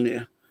couldn't get on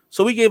there.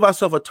 So we gave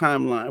ourselves a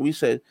timeline. We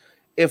said,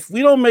 if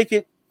we don't make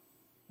it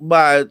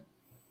by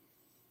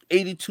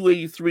 82,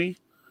 83,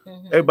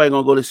 everybody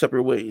gonna go their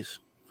separate ways.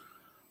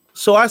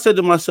 So I said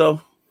to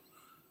myself,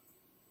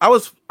 I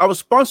was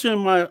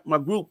sponsoring my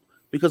group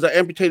because I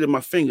amputated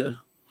my finger,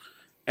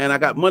 and I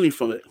got money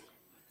from it,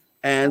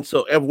 and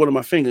so every one of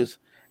my fingers.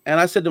 And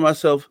I said to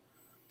myself,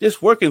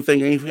 this working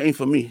thing ain't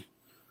for me.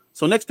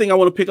 So next thing I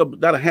want to pick up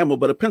not a hammer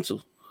but a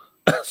pencil.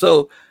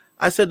 So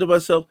I said to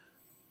myself,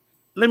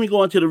 let me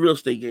go into the real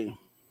estate game.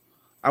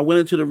 I went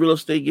into the real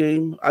estate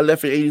game. I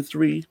left in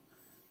 83,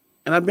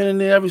 and I've been in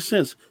there ever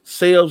since.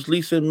 Sales,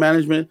 leasing,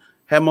 management,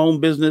 have my own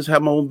business,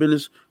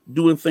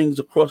 doing things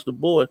across the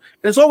board.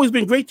 And it's always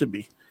been great to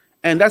me.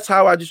 And that's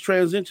how I just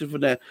transitioned from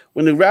that.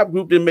 When the rap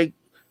group didn't make,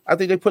 I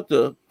think they put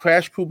the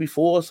Crash Crew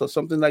before us or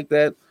something like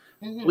that.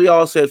 We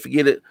all said,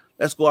 forget it.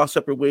 Let's go our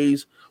separate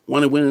ways.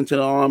 One went into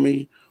the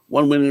Army,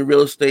 one went in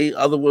real estate,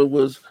 other one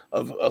was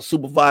a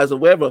supervisor,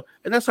 whatever.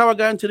 And that's how I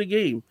got into the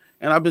game.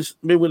 And I've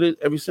been with it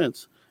ever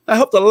since. I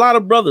helped a lot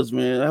of brothers,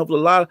 man. I helped a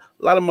lot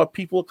of my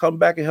people come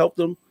back and help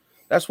them.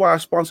 That's why I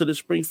sponsored the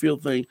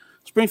Springfield thing.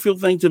 Springfield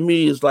thing to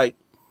me is like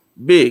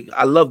big.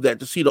 I love that,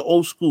 to see the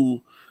old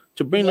school,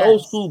 to bring the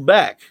old school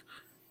back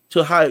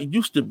to how it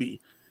used to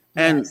be.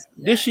 And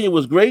this year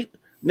was great.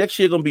 Next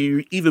year gonna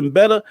be even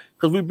better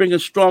because we're bringing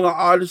stronger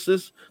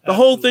artists. The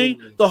whole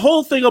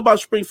thing about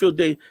Springfield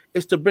Day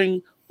is to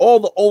bring all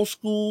the old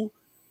school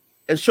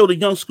and show the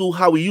young school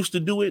how we used to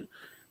do it.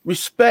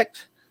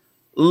 Respect,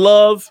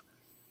 love,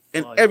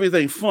 and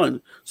everything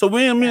fun. So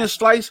me and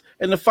Slice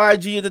and the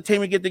 5G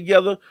Entertainment get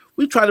together.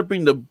 We try to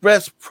bring the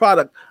best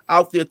product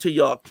out there to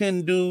y'all.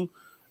 Kendu,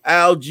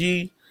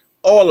 Algie,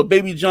 all of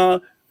Baby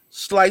John,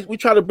 Slice. We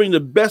try to bring the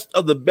best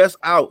of the best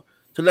out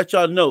to let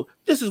y'all know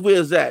this is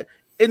where it's at.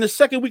 In the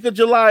second week of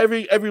July,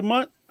 every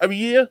month, every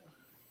year,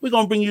 we're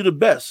gonna bring you the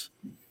best.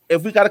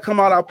 If we gotta come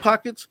out our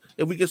pockets,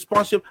 if we get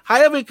sponsorship,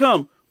 however it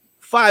come,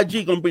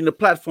 5G gonna bring the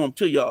platform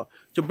to y'all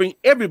to bring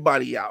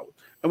everybody out.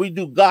 and we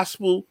do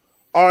gospel,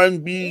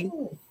 R&B,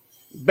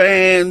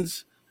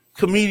 bands,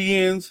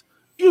 comedians,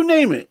 you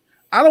name it.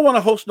 I don't want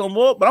to host no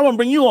more, but I want to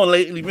bring you on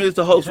lately, Miz,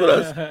 to host with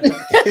us.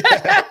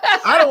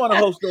 I don't want to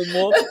host no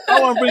more.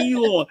 I want to bring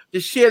you on to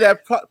share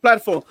that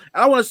platform.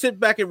 And I want to sit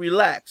back and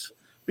relax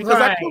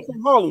because I come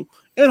from Harlem.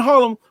 In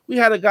Harlem, we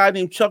had a guy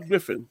named Chuck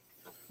Griffin.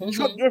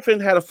 Chuck Griffin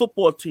had a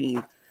football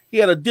team. He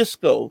had a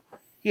disco.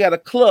 He had a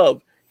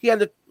club.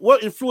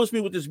 What influenced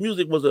me with this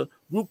music was a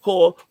group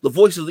called The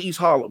Voices of East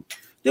Harlem.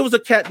 There was a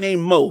cat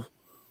named Mo.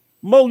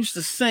 Mo used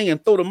to sing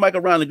and throw the mic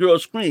around, the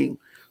girls scream.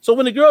 So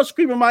when the girls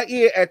scream in my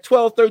ear at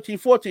 12, 13,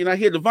 14, I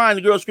hear Divine,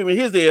 the girl screaming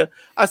in his ear,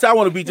 I said, I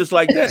want to be just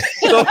like that.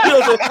 So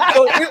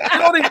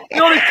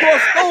it only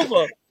crossed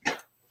over.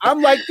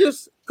 I'm like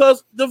this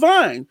because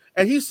Divine.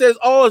 And he says,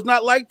 oh, it's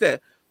not like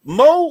that.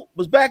 Mo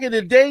was back in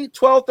the day,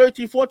 12,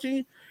 13,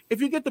 14.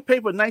 If you get the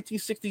paper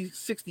 1960,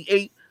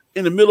 68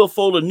 in the middle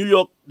fold of New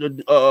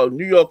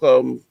York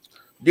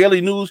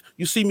Daily News,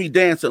 you see me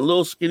dancing, a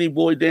little skinny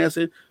boy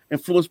dancing,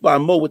 influenced by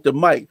Mo with the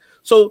mic.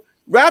 So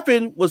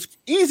rapping was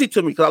easy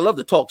to me because I love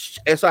to talk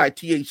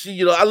S-I-T-H-C.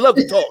 You know, I love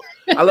to talk.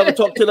 I love to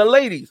talk to the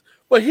ladies.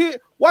 But here,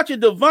 watching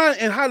Divine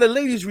and how the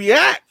ladies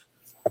react,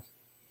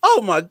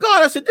 oh my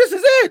God, I said, this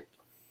is it.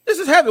 This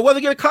is heaven, whether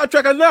I get a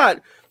contract or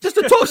not. Just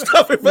to talk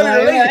stuff in front of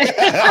the ladies.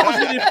 I was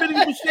in the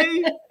Infinity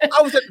Machine.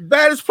 I was at the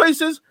baddest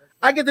places.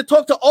 I get to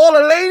talk to all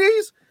the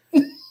ladies.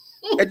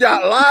 And then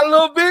I lie a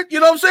little bit, you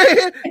know what I'm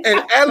saying? And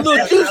add a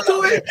little juice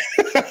to it.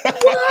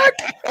 What?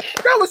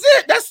 That was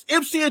it. That's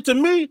MCing to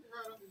me.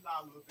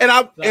 And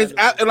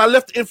I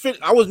left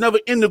Infinity. I was never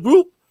in the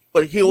group,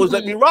 but he always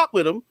let me rock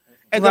with him.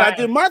 And then I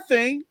did my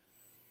thing,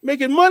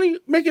 making money,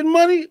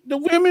 the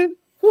women.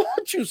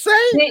 What you say?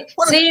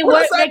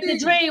 Teamwork make the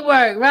dream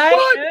work, right?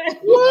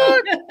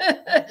 What?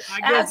 I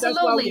guess that's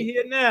why we're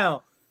here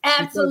now.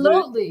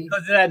 Absolutely.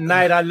 Because of that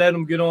night, I let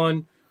him get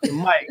on the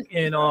mic,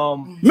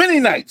 and many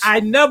nights.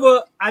 I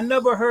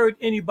never heard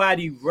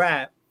anybody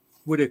rap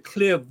with a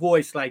clear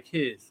voice like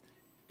his.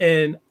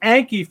 And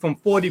Anki from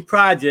 40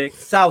 Project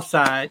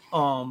Southside,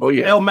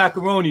 El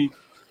Macaroni,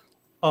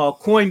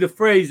 coined the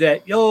phrase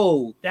that,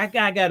 yo, that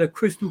guy got a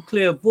crystal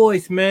clear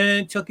voice,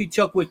 man. Chucky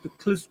Chuck with the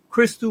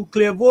crystal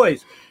clear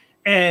voice.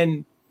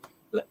 And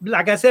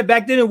like I said,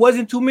 back then, it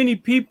wasn't too many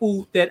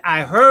people that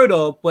I heard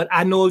of, but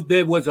I know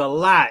there was a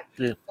lot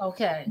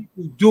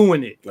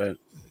doing it. Right.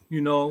 You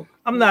know,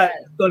 I'm not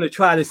going to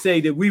try to say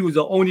that we was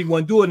the only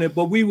one doing it,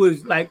 but we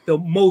was like the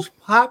most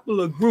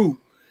popular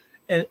group.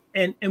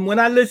 And when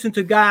I listen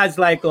to guys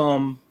like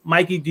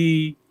Mikey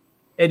D,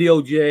 Eddie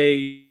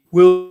O.J.,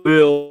 Will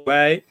Bill,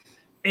 right?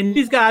 And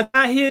these guys,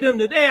 I hear them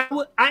today.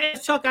 I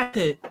asked Chuck, I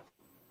said,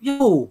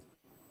 yo,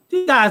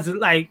 these guys are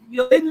like,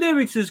 yo, their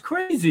lyrics is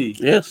crazy.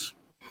 Yes.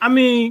 I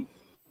mean,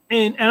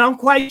 and I'm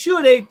quite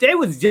sure they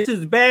was just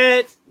as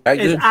bad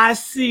as I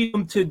see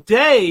them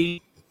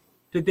today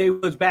that they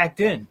was back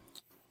then.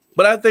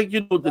 But I think,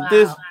 you know,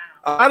 that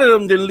a lot of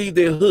them didn't leave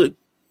their hood.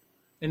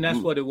 And that's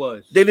what it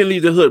was. They didn't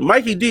leave the hood.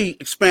 Mikey D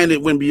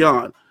expanded, went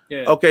beyond.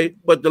 Yeah. Okay.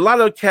 But a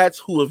lot of cats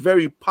who are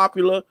very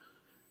popular,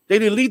 they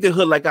didn't leave their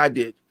hood like I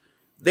did.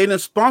 They didn't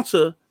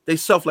sponsor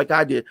themselves like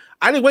I did.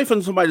 I didn't wait for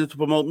somebody to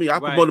promote me. I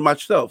promoted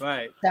myself.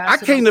 Right. I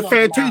came to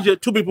Fantasia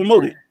to be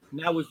promoted.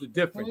 And that was the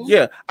difference.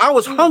 Yeah. I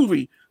was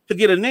hungry to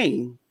get a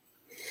name.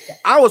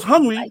 I was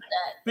hungry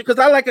because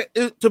I like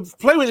to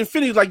play with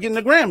Infinity like getting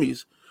the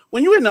Grammys.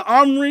 When you're in the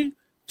Armory,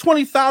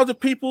 20,000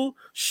 people,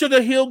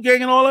 Sugar Hill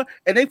Gang and all that,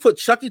 and they put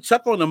Chucky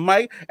Chuck on the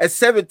mic at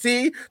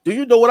 17. Do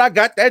you know what I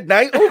got that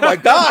night? Oh my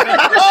God.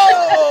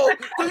 Oh,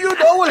 do you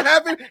know what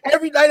happened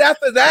every night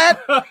after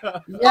that?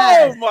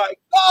 Yes. Oh my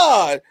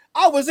God.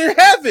 I was in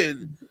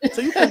heaven.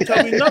 So you couldn't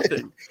tell me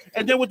nothing.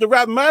 And then with the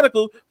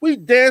Rapmatical, we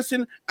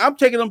dancing. I'm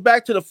taking them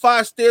back to the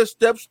 5 stair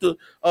steps, to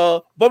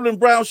Bubbling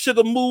Brown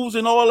Sugar Moves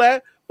and all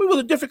that. We were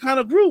a different kind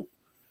of group.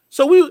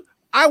 So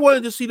I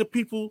wanted to see the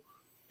people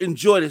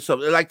enjoy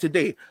themselves. Like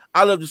today,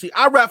 I love to see.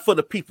 I rap for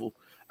the people.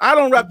 I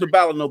don't rap to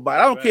battle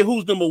nobody. I don't care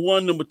who's number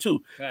 1, number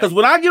 2. Because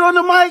when I get on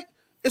the mic,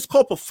 it's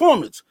called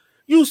performance.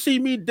 You see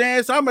me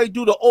dance. I might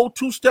do the old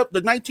 2-step, the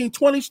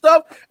 1920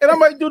 stuff, and I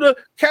might do the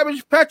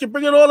Cabbage Patch and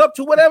bring it all up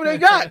to whatever they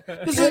got.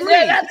 This is me.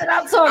 That's what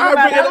I'm talking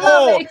about. Bring it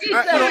all.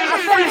 I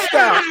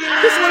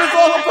freestyle. This is what it's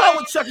all about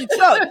with Chucky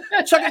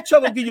Chuck. Chucky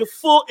Chuck will give you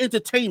full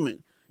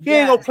entertainment. He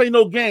ain't gonna play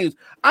no games.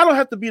 I don't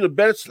have to be the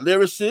best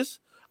lyricist.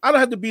 I don't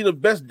have to be the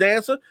best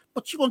dancer,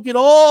 but you're gonna get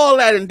all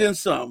that and then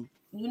some.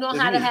 You know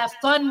how to have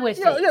fun with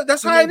it. Yeah,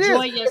 that's how it is.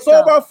 It's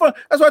all about fun.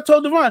 That's what I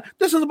told Divine.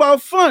 This is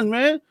about fun,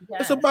 man.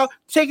 Yes. It's about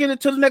taking it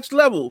to the next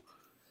level.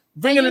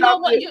 Bringing it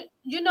out.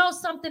 You know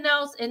something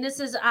else, and this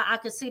is I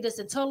can see this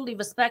and totally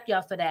respect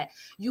y'all for that.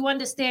 You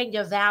understand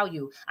your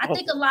value. I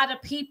think a lot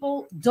of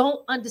people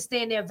don't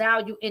understand their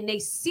value and they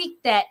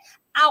seek that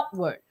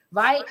outward.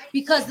 Right?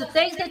 Because the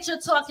things that you're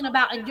talking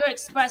about and you're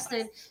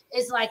expressing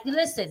is like,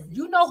 listen,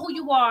 you know who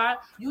you are,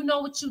 you know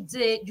what you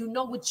did, you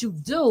know what you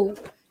do,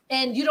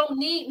 and you don't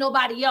need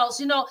nobody else,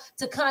 you know,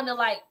 to kind of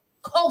like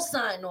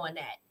co-sign on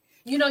that.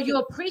 You know, you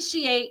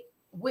appreciate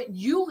what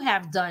you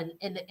have done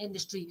in the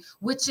industry,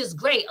 which is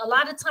great. A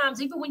lot of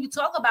times, even when you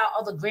talk about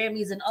other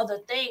Grammys and other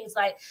things,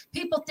 like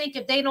people think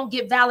if they don't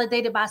get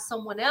validated by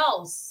someone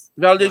else,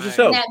 validate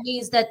yourself. That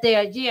means that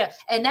they're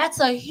and that's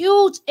a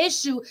huge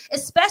issue,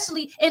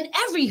 especially in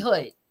every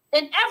hood.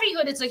 In every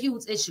hood, it's a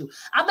huge issue.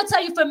 I'm gonna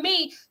tell you, for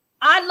me,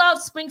 I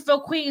love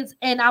Springfield, Queens,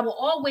 and I will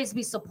always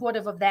be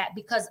supportive of that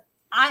because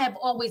I have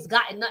always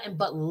gotten nothing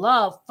but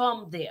love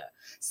from there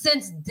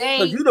since day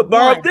one. You the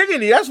bar of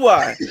dignity, that's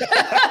why.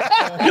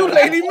 You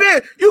Lady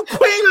Miz, you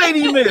Queen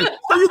Lady Miz,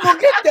 so you gonna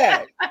get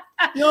that.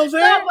 You know what I'm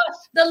saying? No, but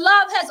the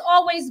love has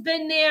always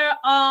been there.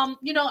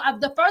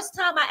 The first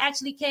time I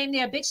actually came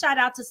there, big shout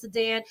out to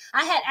Sedan.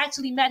 I had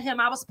actually met him.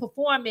 I was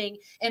performing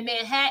in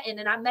Manhattan,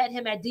 and I met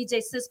him at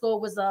DJ Cisco.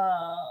 It was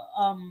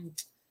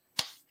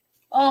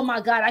oh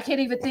my God, I can't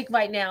even think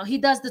right now. He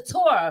does the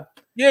tour.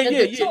 Yeah.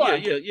 So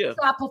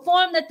I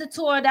performed at the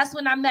tour. That's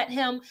when I met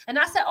him, and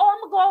I said, "Oh, I'm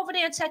gonna go over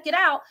there and check it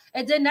out."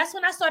 And then that's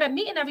when I started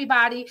meeting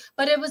everybody.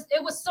 But it was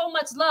so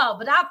much love.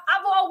 But I've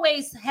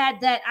always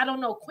had that. I don't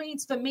know,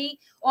 Queens for me,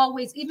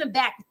 always, even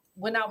back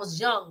when I was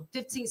young,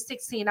 15,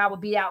 16, I would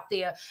be out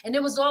there, and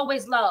it was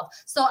always love.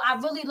 So I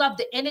really love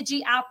the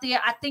energy out there.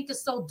 I think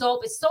it's so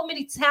dope. It's so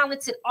many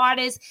talented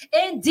artists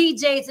and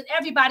DJs and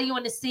everybody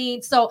on the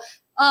scene. So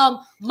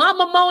Mama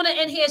Mona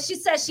in here, she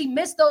says she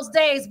missed those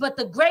days, but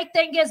the great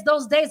thing is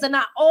those days are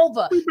not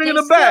over. We bringing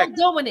They them back.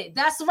 Still doing it.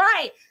 That's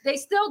right. They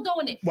still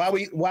doing it.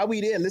 While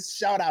we there, let's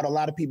shout out a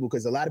lot of people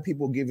because a lot of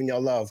people giving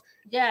y'all love.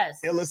 Yes.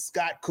 Illa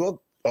Scott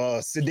Cook,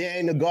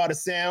 Sedan, the God of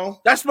Sound.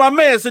 That's my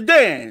man,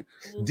 Sedan.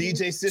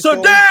 DJ Cisco.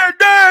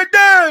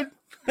 Sedan.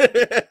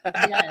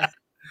 Yes.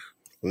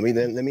 Let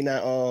me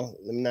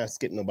not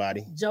skip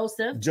nobody.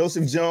 Joseph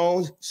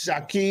Jones,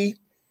 Shaki.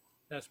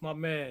 That's my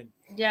man.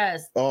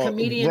 Yes.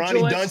 Comedian Ronnie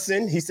George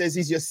Dunson. He says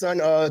he's your son,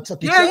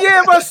 Tucky.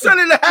 Yeah, my son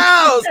in the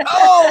house.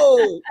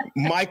 Oh,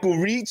 Michael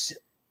Reach.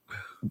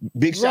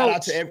 Big shout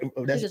out to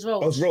everyone. That's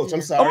Roach.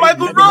 I'm sorry. Oh,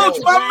 Michael Roach,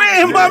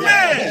 my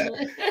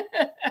man.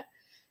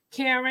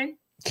 Karen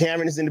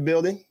is in the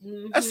building.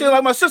 Mm-hmm. I sound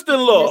like my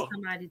sister-in-law.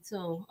 Somebody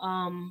too.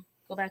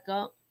 Go back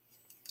up.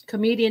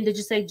 Comedian, did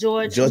you say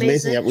George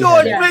Mason? Yeah,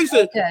 George Mason.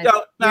 Okay.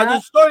 Now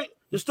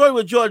the story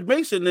with George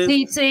Mason is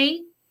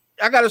PT.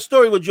 I got a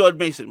story with George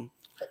Mason.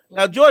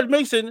 Now George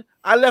Mason,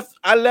 I left,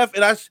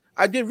 and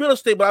I did real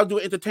estate, but I was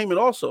doing entertainment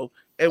also.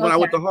 And when I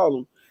went to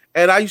Harlem,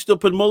 and I used to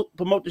promote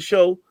the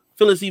show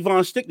Phyllis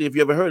Yvonne Stickney, if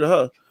you ever heard of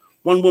her,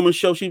 one woman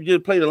show. She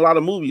did played a lot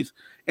of movies.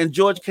 And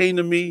George came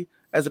to me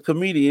as a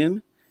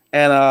comedian,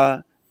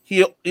 and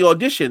he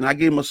auditioned. I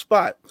gave him a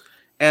spot.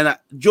 And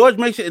George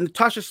Mason and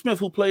Tasha Smith,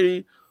 who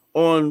played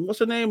on what's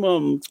her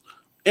name,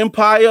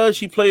 Empire.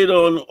 She played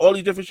on all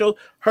these different shows.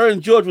 Her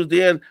and George was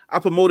there, and I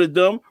promoted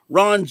them.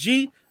 Ron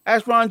G.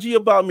 Asked Ron G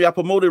about me. I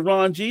promoted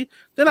Ron G.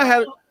 Then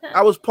I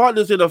was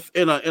partners in a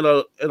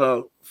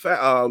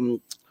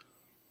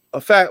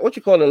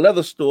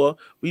leather store.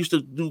 We used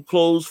to do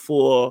clothes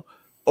for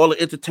all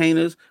the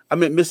entertainers. I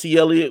met Missy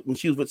Elliott when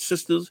she was with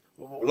Sisters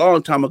a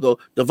long time ago.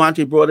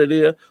 Devontae brought her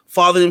there.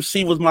 Father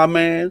MC was my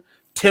man.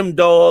 Tim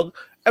Dog.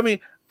 I mean,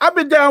 I've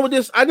been down with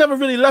this. I never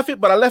really left it,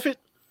 but I left it.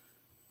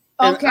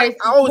 And okay.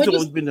 I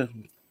always been there.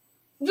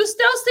 You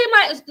still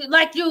seem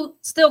like you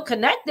still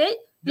connected.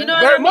 You know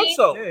Very what I mean? much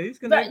so. Yeah, he's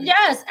connected.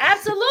 Yes,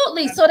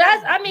 absolutely. So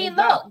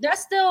look,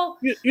 that's still.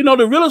 You know,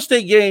 the real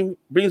estate game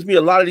brings me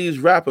a lot of these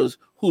rappers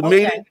who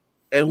made it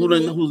and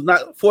who's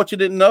not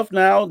fortunate enough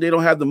now. They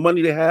don't have the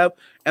money they have,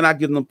 and I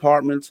give them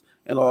apartments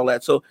and all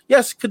that. So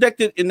yes,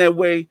 connected in that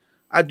way.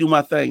 I do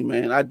my thing,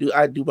 man. I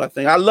do my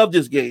thing. I love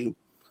this game.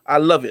 I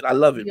love it.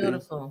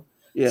 Beautiful. Man.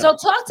 Yeah. So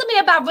talk to me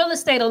about real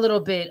estate a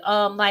little bit.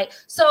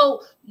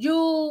 So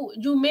you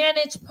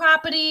manage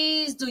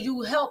properties. Do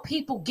you help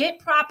people get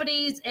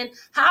properties? And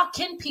how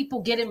can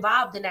people get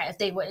involved in that if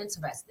they were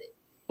interested?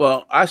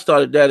 Well, I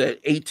started that at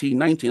 18,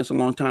 19. That's a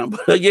long time.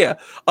 But yeah,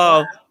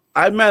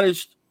 I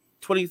managed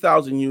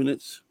 20,000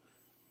 units,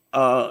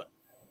 the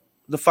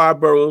 5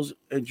 boroughs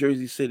in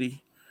Jersey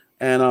City.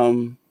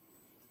 And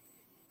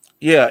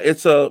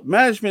it's a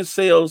management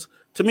sales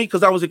to me,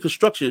 because I was in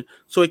construction,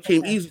 so it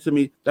came easy to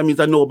me. That means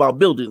I know about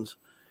buildings,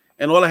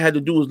 and all I had to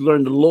do was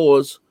learn the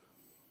laws,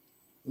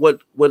 what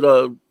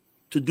to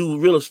do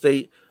real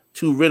estate,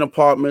 to rent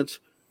apartments,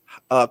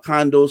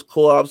 condos,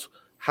 co-ops,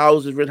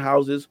 houses, rent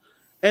houses,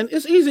 and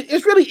it's easy.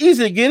 It's really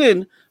easy to get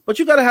in, but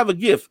you got to have a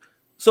gift.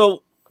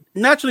 So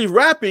naturally,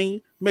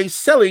 rapping made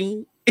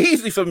selling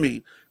easy for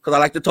me because I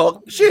like to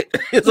talk shit.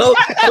 So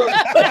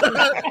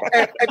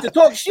and to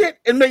talk shit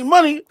and make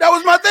money, that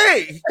was my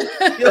thing.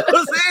 You know what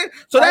I'm saying?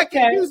 So that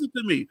came easy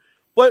to me.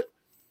 But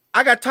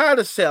I got tired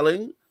of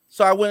selling,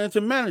 so I went into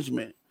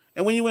management.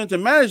 And when you went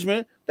into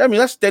management, that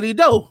means that's steady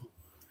dough.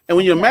 And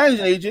when you're a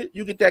managing agent,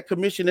 you get that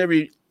commission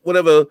every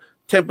whatever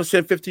 10%,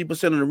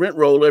 15% of the rent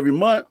roll every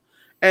month.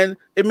 And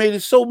it made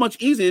it so much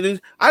easier.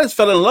 I just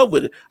fell in love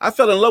with it. I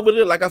fell in love with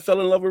it like I fell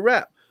in love with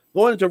rap.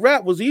 Going into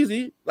rap was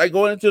easy, like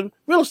going into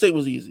real estate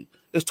was easy.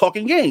 It's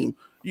talking game.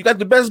 You got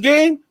the best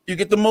game, you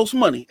get the most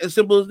money. As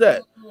simple as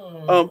that.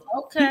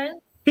 Okay.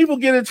 People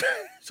get into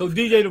So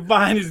DJ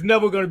Divine is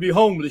never going to be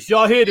homeless.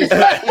 Y'all hear this?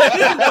 Right?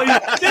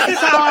 This is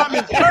how I'm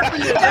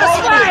interpreting it.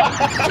 That's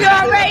right. You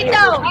already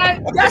know.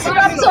 That's what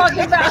I'm talking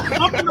about.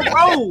 I'm on the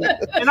road,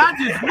 and I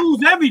just lose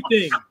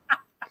everything.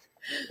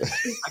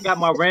 I got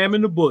my ram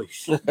in the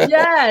bush.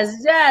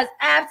 Yes,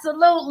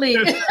 absolutely.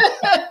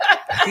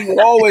 He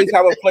will always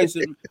have a place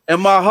in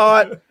my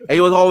heart, and he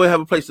will always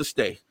have a place to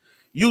stay.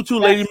 You two,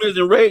 Lady Miz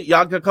and Ray,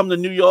 y'all can come to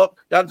New York.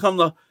 Y'all can come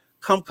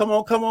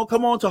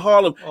on to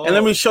Harlem, and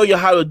let me show you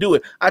how to do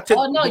it. I take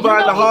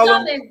Divine to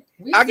Harlem.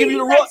 I give you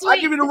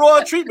the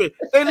raw treatment.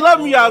 They love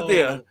me out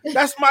there.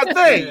 That's my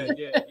thing.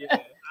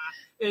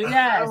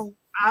 Yeah.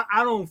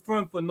 I don't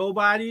front for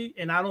nobody,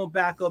 and I don't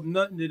back up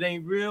nothing that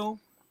ain't real.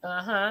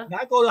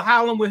 I go to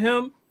Harlem with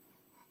him.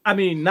 I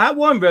mean, not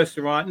one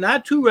restaurant,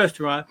 not two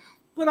restaurants,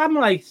 but I'm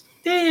like,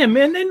 damn,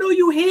 man, they know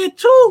you here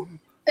too.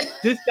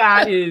 This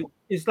guy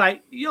is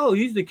like, yo,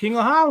 he's the king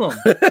of Harlem.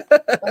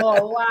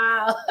 Oh,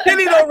 wow.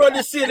 Diddy don't run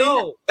the city.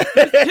 No.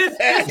 This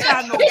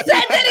guy knows. He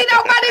said Diddy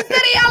don't run the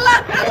city. I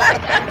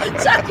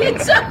love Chucky.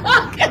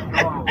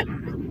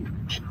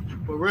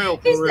 For real.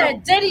 He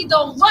said Diddy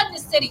don't run the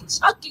city.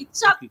 Chucky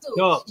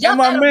do. And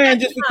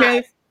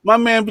my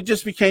man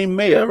just became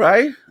mayor,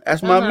 right?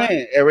 That's my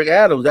man. Eric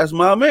Adams. That's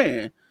my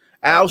man.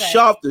 Al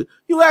Sharpton.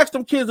 You ask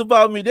them kids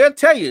about me, they'll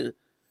tell you.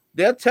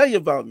 They'll tell you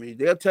about me.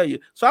 They'll tell you.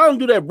 So I don't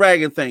do that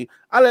bragging thing.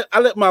 I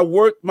let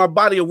my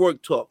body of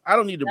work talk. I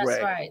don't need to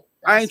brag. Right.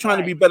 I ain't trying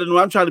to be better than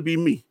them. I'm trying to be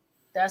me.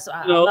 That's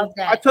I love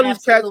that. I tell these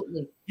cats,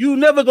 you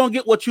never gonna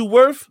get what you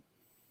worth,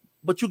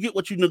 but you get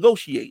what you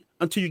negotiate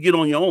until you get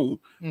on your own.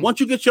 Once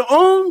you get your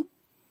own,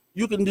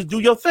 you can just do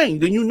your thing.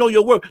 Then you know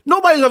your worth.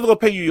 Nobody's ever gonna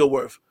pay you your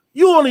worth.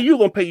 You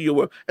gonna pay you your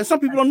worth. And some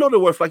people don't know their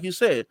worth, like you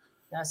said.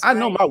 I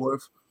know my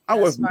worth. I'm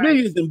worth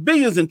millions and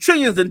billions and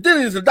trillions and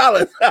billions of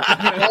dollars. That's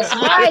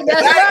right.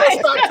 That's right.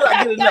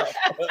 I get enough.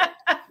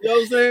 You know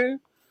what I'm saying?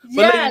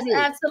 Yes,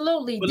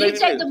 absolutely.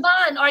 DJ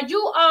Divine, are you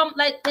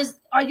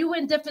are you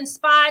in different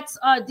spots,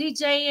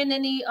 DJing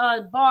any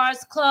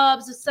bars,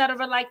 clubs,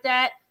 etc. like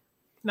that?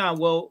 Nah,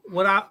 well,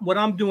 what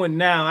I'm doing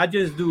now, I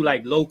just do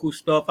like local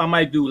stuff. I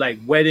might do like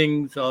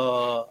weddings,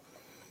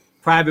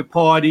 private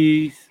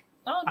parties.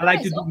 Oh, I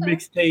like to do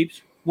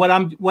mixtapes. What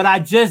I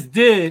just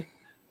did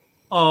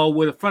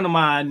with a friend of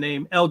mine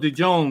named Elder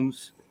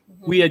Jones,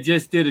 we had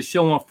just did a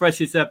show on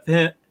Freshest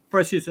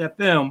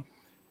FM,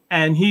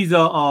 and he's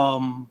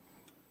a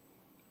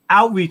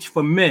outreach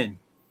for men.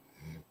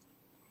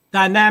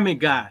 Dynamic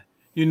guy.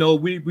 You know,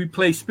 we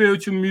play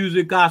spiritual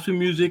music, gospel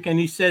music, and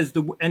he says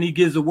and he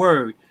gives a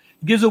word.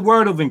 He gives a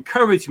word of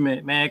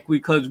encouragement, man,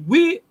 because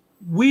we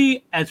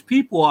as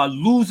people are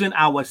losing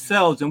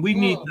ourselves, and we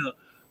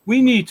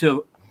need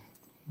to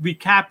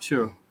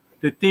recapture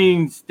the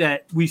things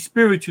that we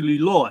spiritually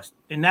lost.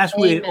 And that's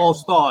where it all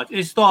starts.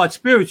 It starts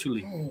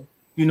spiritually.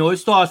 You know, it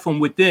starts from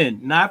within,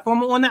 not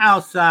from on the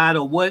outside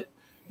or what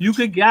you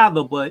could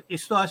gather, but it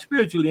starts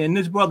spiritually. And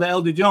this brother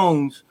Elder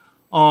Jones,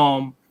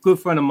 good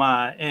friend of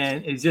mine,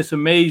 and it's just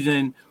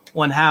amazing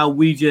on how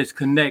we just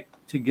connect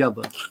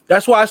together.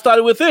 That's why I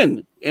started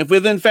within. If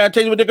within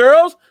Fantasia with the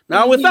girls,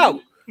 now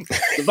without.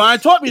 Divine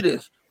taught me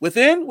this.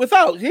 Within,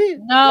 without.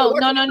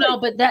 No.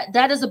 But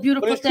that is a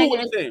beautiful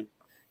thing.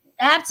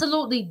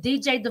 Absolutely,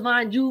 DJ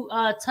Divine, you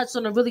touched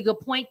on a really good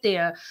point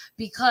there,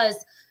 because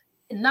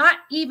not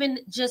even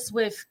just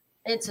with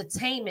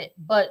entertainment,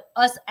 but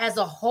us as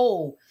a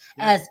whole,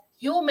 as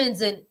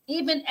humans, and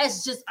even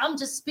as I'm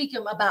just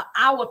speaking about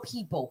our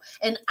people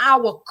and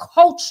our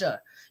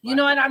culture. You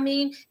know what I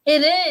mean?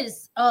 It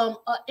is an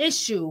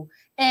issue,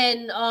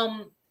 and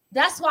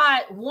that's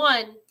why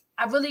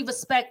I really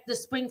respect the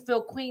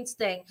Springfield Queens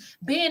thing,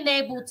 being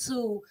able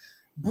to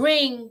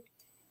bring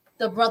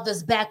the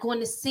brothers back on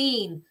the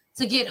scene,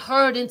 to get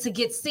heard and to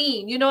get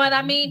seen. You know what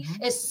I mean?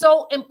 It's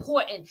so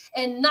important,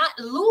 and not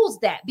lose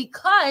that,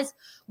 because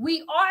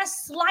we are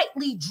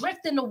slightly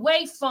drifting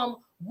away from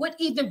what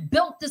even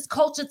built this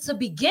culture to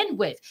begin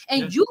with.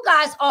 And you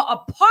guys are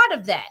a part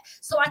of that.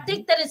 So I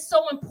think that it's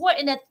so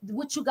important that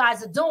what you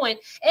guys are doing,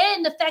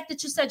 and the fact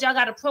that you said y'all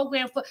got a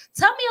program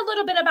tell me a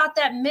little bit about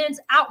that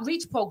men's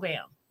outreach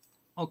program.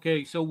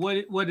 Okay, so what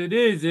it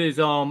is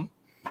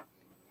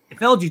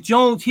if Elder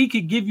Jones, he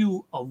could give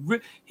you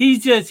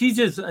he's just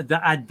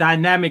a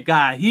dynamic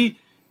guy. He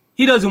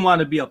doesn't want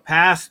to be a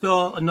pastor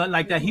or nothing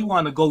like that. He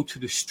want to go to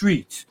the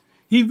streets.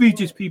 He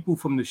reaches people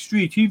from the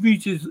streets. He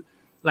reaches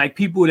like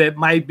people that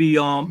might be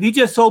he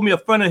just told me a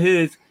friend of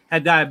his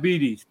had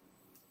diabetes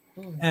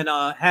and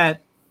had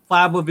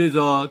 5 of his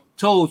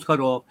toes cut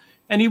off,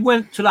 and he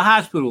went to the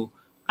hospital.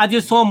 I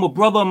just told him a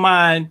brother of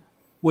mine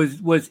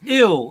was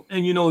ill,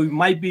 and you know,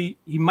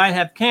 he might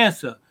have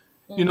cancer.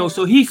 You know,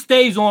 so he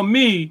stays on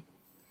me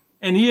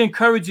and he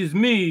encourages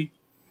me.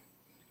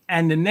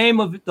 And the name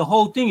of the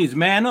whole thing is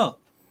Man Up.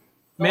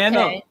 Man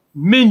Up.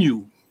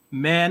 Menu.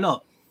 Man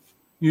Up.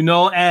 You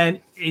know, and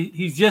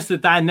he's just a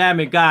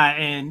dynamic guy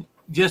and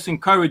just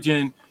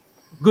encouraging,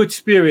 good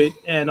spirit.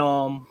 And,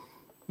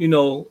 you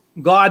know,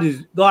 God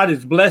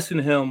is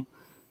blessing him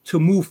to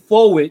move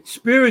forward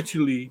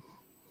spiritually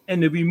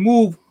and to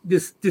remove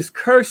this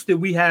curse that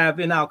we have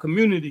in our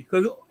community,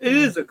 because it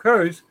is a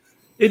curse.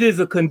 It is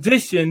a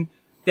condition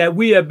that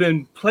we have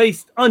been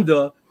placed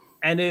under,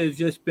 and it has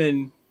just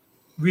been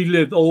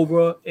relived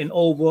over and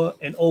over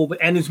and over,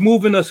 and it's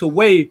moving us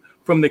away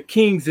from the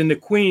kings and the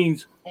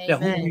queens that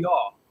who we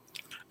are.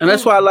 And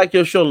that's why I like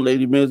your show,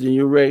 Lady Miz and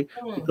you, Ray,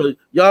 because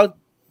y'all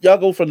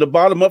go from the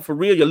bottom up for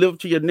real. You live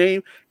to your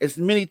name. As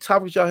many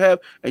topics y'all have,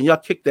 and y'all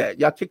kick that.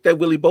 Y'all kick that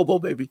Willie Bobo,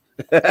 baby.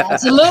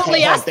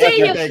 Absolutely. I see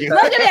you. Look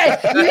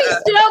at that. You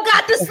still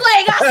got the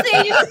sling. I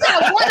see you.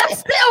 Said, what? I'm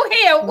still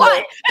here.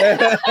 What?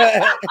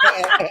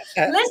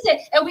 Listen,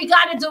 and we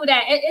got to do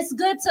that. It's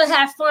good to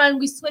have fun.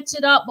 We switch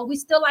it up, but we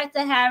still like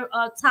to have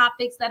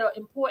topics that are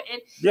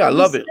important. Yeah, I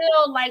love it. We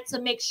still like to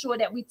make sure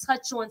that we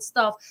touch on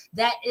stuff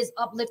that is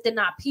uplifting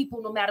our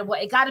people no matter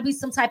what. It got to be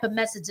some type of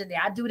message in there.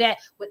 I do that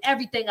with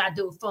everything I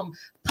do, from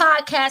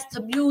podcast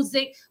to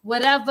music,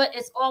 whatever.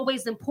 It's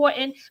always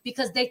important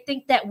because they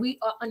think that we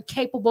are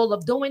incapable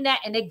of doing that,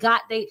 and they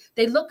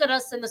look at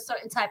us in a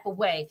certain type of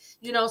way,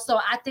 you know. So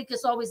I think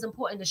it's always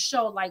important to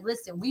show, like,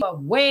 listen, we are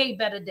way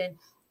better than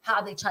how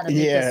they try to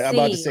make us I'm seem.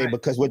 about to say,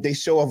 because what they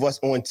show of us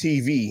on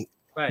TV,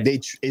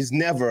 is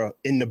never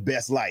in the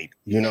best light,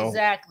 you know.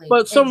 Exactly.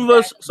 But some of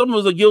us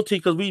are guilty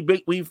because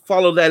we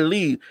follow that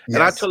lead.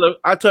 Yes. And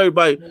I tell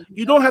everybody,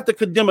 you don't have to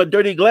condemn a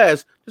dirty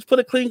glass. Just put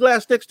a clean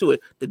glass next to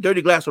it. The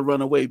dirty glass will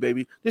run away,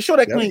 baby. Just show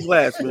that clean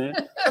glass, man.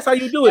 That's how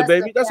you do it,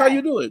 baby. That's how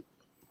you do it.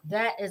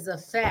 That is a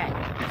fact.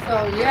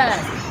 So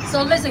yes.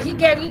 So listen, he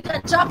got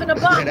dropping a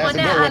bomb on that.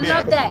 I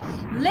love that.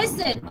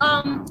 Listen,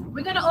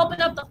 we're gonna open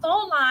up the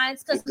phone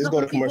lines because let's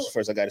go to commercial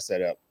first. I got to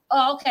set up.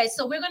 Oh, okay.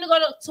 So we're gonna go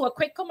to a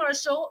quick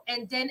commercial,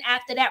 and then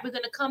after that, we're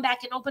gonna come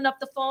back and open up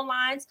the phone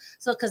lines.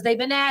 So because they've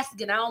been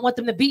asking, I don't want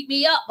them to beat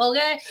me up.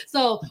 Okay.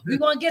 So we're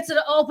gonna get to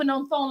the open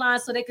on phone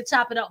lines so they can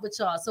chop it up with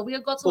y'all. So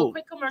we'll go to a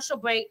quick commercial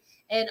break,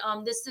 and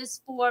this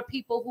is for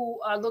people who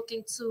are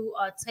looking to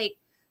take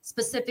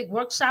specific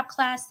workshop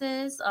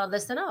classes.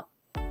 Listen up.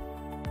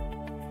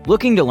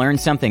 Looking to learn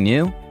something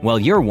new? Well,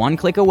 you're one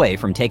click away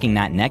from taking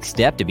that next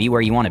step to be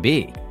where you want to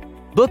be.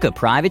 Book a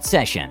private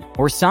session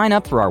or sign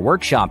up for our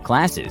workshop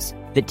classes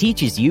that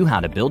teaches you how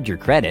to build your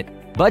credit,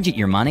 budget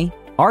your money,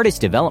 artist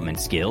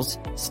development skills,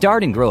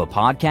 start and grow a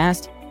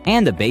podcast,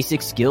 and the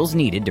basic skills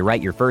needed to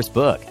write your first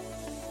book.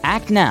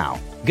 Act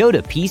now. Go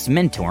to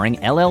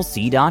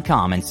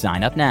peacementoringllc.com and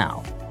sign up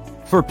now.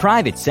 For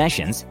private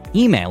sessions,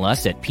 email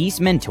us at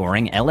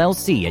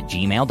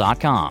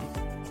peacementoringllc@gmail.com.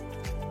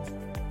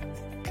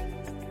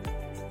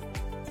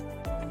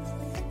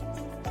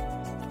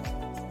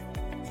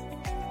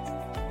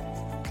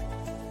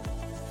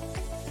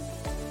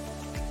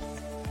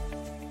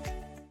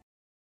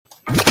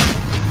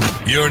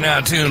 You're now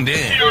tuned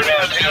in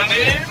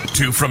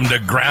to From the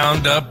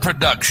Ground Up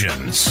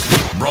Productions,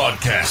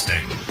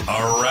 broadcasting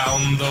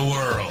around the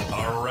world.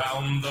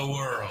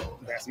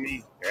 That's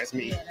me.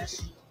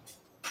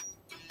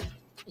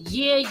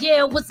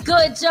 Yeah, what's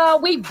good, y'all?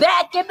 We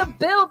back in the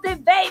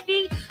building,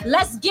 baby.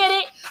 Let's get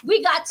it.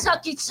 We got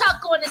Chucky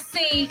Chuck on the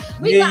scene.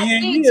 We got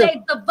DJ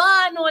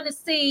Divine on the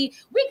scene.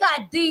 We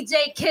got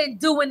DJ Ken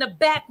Do in the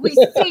back. We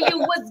see you.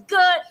 What's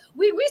good?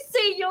 We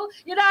see you.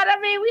 You know what I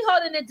mean? We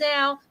holding it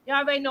down. You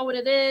already know what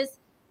it is.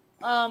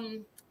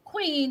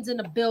 Queens in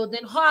the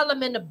building.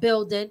 Harlem in the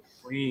building.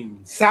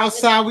 Queens.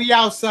 Southside, we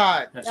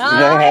outside. All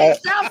right,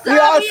 Southside, we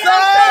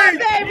outside,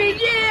 baby.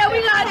 Yeah,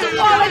 we got to do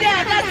all of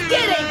that. Let's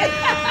get it.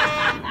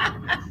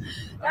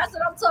 That's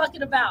what I'm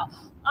talking about.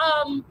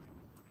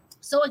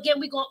 So again,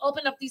 we're gonna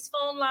open up these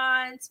phone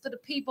lines for the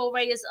people.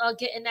 Ray is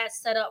getting that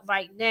set up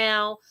right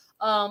now.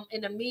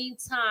 In the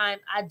meantime,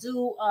 I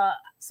do.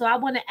 So I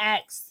want to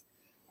ask,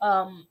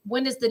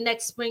 when is the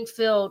next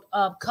Springfield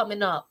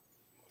coming up?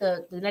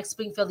 The next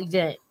Springfield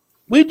event.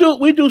 We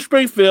do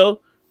Springfield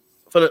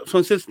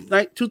since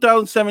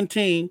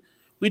 2017.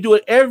 We do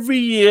it every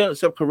year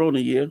except Corona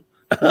year.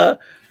 The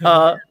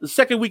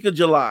second week of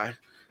July.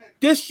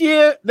 This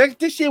year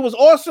was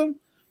awesome,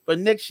 but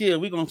next year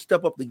we're gonna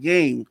step up the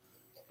game.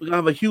 We're gonna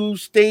have a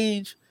huge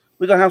stage.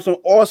 We're gonna have some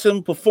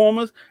awesome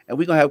performers, and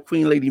we're gonna have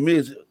Queen Lady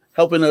Miz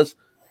helping us.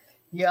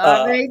 You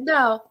already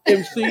know.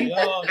 MC. And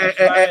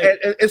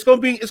it's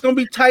gonna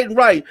be tight and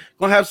right.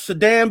 Gonna have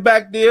Sedan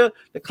back there,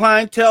 the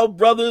Clientele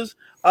Brothers,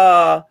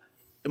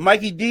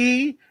 Mikey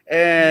D,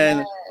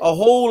 and a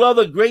whole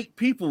other great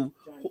people.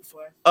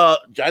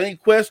 Johnny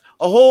Quest,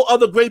 a whole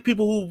other great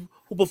people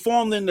who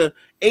performed in the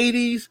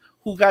 80s,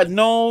 who got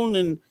known,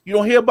 and you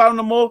don't hear about them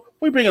no more.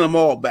 We're bringing them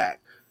all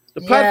back.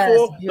 The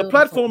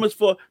platform is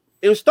for.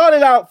 It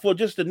started out for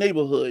just the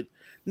neighborhood.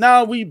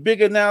 Now we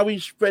bigger. Now we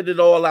spread it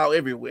all out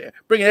everywhere,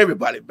 bringing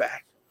everybody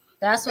back.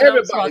 That's what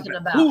I'm talking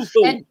about.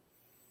 And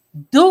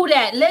do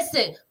that.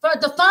 Listen, for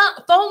the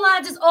phone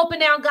lines is open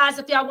now, guys.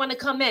 If y'all want to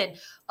come in,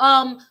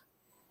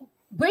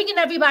 bringing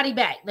everybody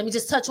back. Let me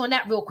just touch on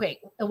that real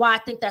quick and why I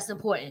think that's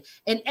important.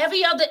 In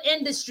every other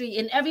industry,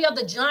 in every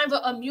other genre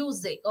of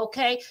music,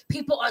 okay,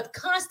 people are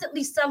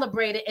constantly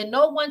celebrated and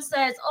no one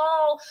says,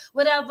 oh,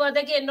 whatever,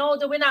 they're getting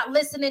older, we're not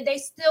listening. They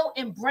still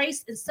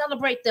embrace and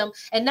celebrate them.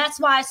 And that's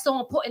why it's so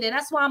important. And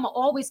that's why I'm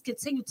always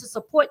continue to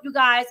support you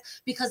guys,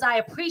 because I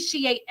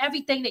appreciate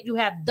everything that you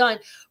have done.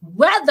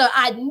 Whether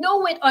I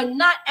know it or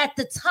not at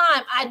the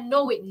time, I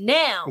know it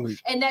now.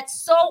 And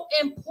that's so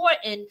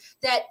important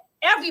that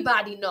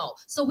everybody know.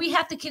 So we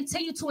have to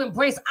continue to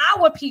embrace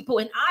our people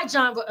in our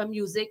genre of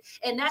music.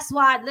 And that's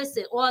why,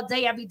 listen, all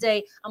day, every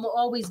day, I'm going to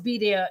always be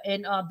there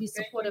and be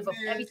supportive of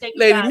everything.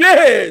 Lady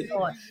Miz.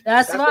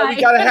 That's right.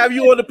 We got to have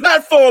you on the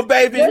platform,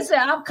 baby. Listen,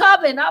 I'm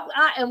coming.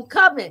 I am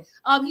coming.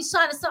 He's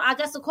trying to, I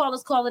guess the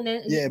caller's calling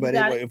in. Yeah, but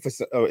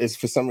it's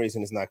for some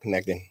reason it's not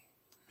connecting.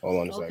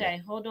 Hold on a second.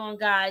 Okay, hold on,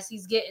 guys.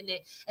 He's getting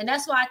it. And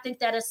that's why I think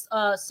that is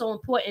so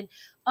important.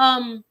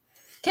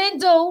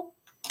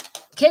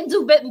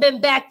 Kendu been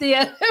back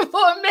there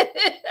for a minute.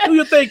 Who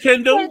you think,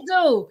 Kendu?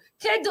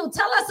 Kendu,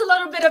 tell us a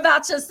little bit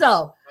about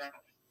yourself.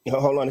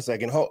 Hold on a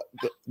second.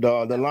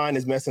 The line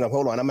is messing up.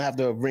 Hold on. I'm gonna have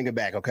to bring it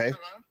back, okay?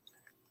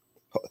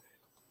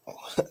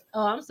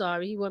 Oh, I'm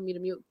sorry. He wanted me to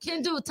mute.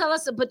 Kendu, tell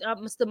us, but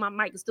my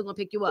mic is still gonna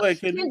pick you up.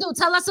 Wait, Kendu,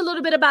 tell us a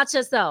little bit about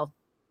yourself.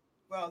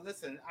 Well,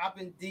 listen, I've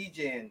been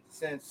DJing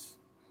since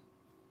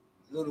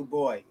little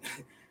boy.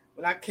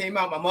 When I came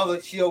out, my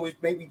mother, she always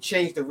made me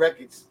change the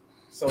records.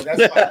 So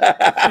that's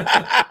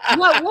why.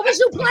 What was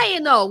you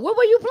playing though? What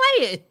were you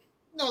playing?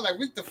 Like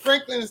Rita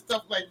Franklin and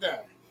stuff like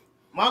that.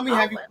 Mommy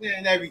had me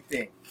playing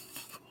everything.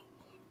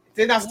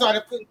 Then I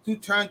started putting two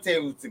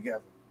turntables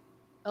together.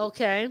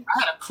 Okay. I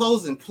had a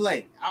closing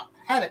play. I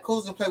had a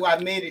closing play where I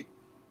made it.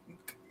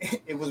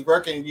 It was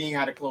working and you didn't know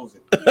how to close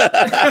it.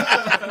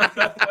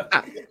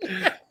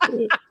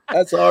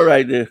 That's all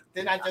right there.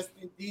 Then I just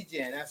been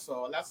DJing. That's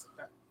all. I just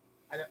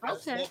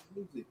love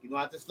music.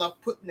 I just love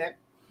putting that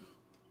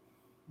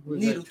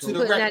needle to the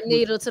record. That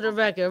needle to the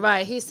record,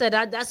 right? He said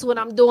that's what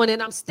I'm doing and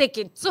I'm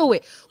sticking to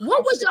it.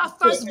 What was your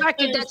first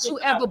record that you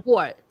ever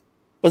bought?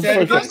 What's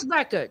the first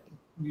record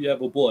you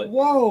ever bought?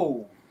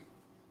 Whoa!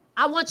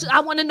 I want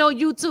to know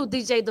you too,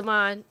 DJ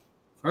Divine.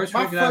 My first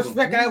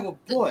record I ever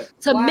bought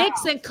to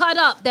mix and cut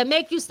up that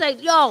make you say,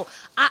 "Yo,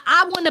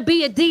 I want to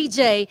be a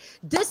DJ."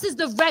 This is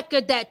the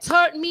record that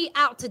turned me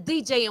out to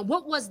DJ. And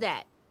what was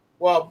that?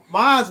 Well,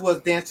 mine was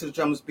Dance to the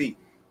Drummer's Beat.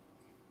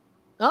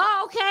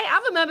 Oh, okay.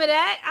 I remember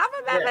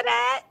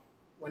that.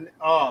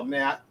 Oh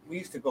man, we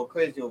used to go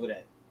crazy over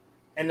that.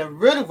 And the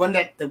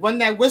one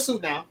that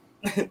whistled now.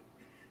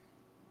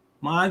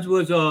 Mine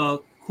was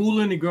Kool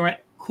and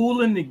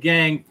the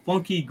Gang,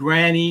 Funky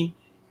Granny,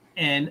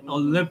 and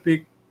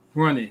Olympic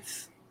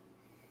Runners.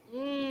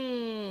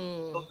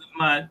 Those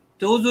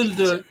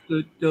are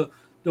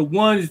the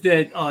ones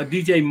that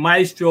DJ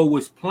Maestro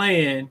was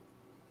playing,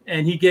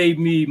 and he gave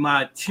me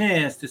my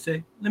chance to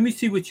say, "Let me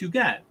see what you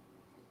got."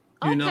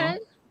 You know.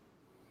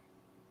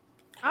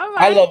 All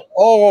right. I love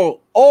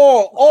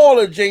all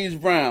of James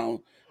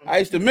Brown. I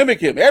used to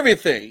mimic him.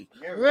 Everything.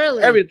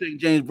 Really? Everything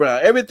James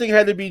Brown. Everything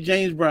had to be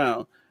James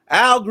Brown.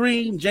 Al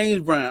Green,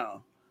 James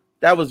Brown.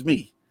 That was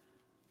me.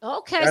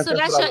 Okay, so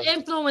that's your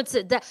influence.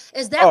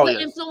 Is that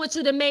what influenced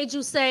you that made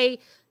you say,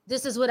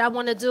 "This is what I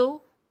want to do"?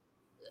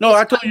 No,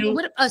 I told you.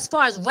 As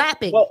far as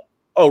rapping.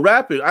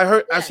 Rapping. I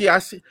heard. Yeah.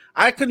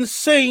 I couldn't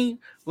sing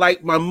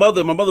like my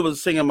mother. My mother was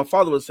a singer. My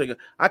father was a singer.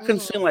 I couldn't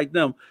sing like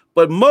them.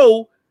 But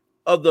Mo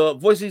of the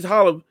Voices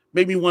Harlem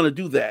made me want to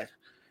do that.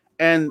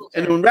 And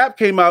when rap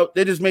came out,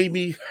 they just made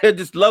me. I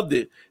just loved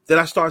it. Then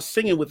I started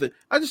singing with it.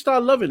 I just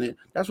started loving it.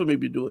 That's what made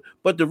me do it.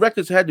 But the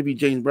records had to be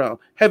James Brown.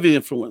 Heavy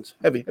influence.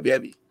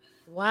 Heavy.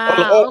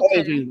 Wow. All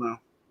James Brown.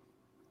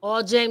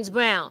 All James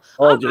Brown.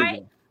 All James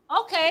Brown.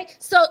 Okay.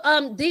 So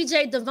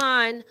DJ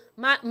Divine,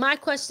 my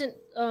question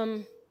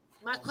to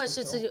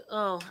you.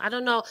 I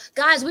don't know.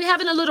 Guys, we're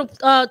having a little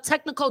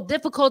technical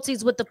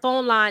difficulties with the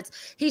phone lines.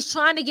 He's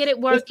trying to get it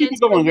working. Keep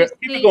it going, girl.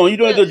 Keep it going. You're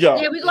doing a good job.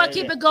 Yeah, we're gonna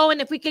keep it going.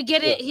 If we could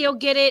get it, he'll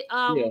get it.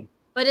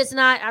 But it's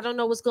not. I don't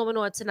know what's going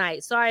on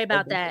tonight. Sorry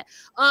about that.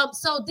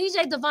 So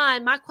DJ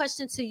Divine, my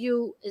question to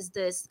you is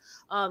this: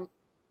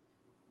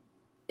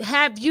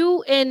 have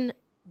you and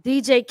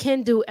DJ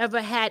Kendu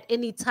ever had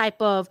any type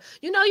of,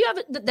 you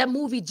have that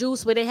movie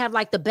Juice where they have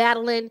like the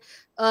battling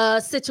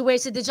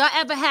situation? Did y'all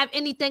ever have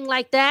anything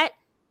like that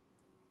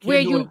where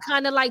you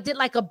kind of like did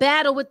like a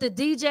battle with the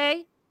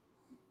DJ?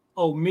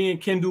 Oh, me and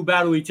Kendu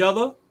battle each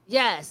other?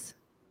 Yes.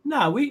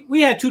 Nah,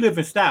 we had two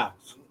different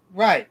styles.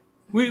 Right.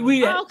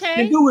 We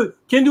okay.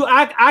 Kendu,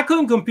 I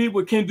couldn't compete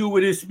with Kendu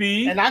with his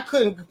speed, and I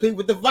couldn't compete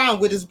with Divine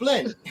with his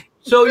blend.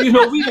 So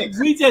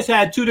we just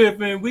had two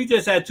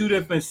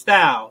different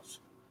styles.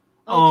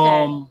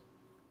 Okay.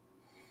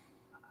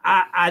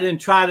 I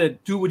didn't try to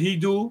do what he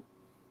do,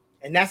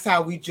 and that's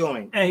how we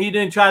joined. And he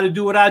didn't try to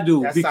do what I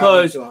do,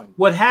 because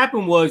what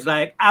happened was,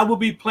 like, I would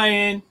be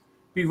playing,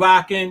 be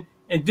rocking,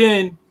 and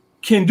then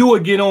Kendu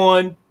would get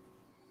on,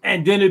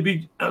 and then it'd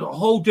be a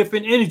whole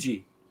different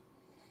energy.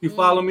 You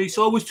follow me?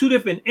 So it was two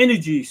different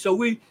energies. So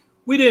we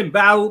we didn't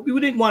battle. We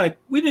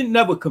didn't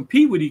never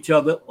compete with each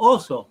other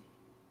also.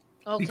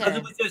 Okay.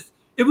 Because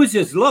it was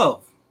just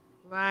love.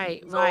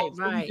 Right.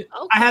 Okay.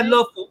 I had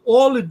love for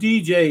all the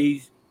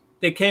DJs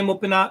that came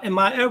up in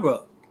my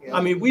era. Yeah.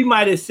 I mean, we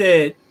might have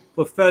said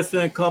Professor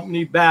and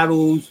Company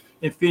battles,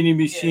 Infinity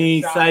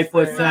Machine,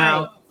 Cypher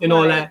Sound, and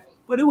all that,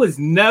 but it was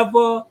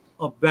never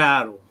a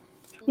battle.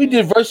 We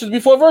did verses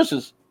before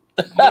verses.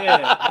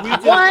 Yeah. The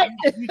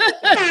verses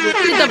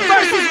before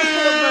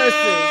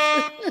verses.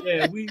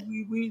 Yeah,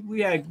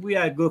 we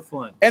had good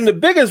fun. And the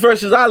biggest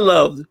verses I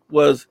loved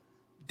was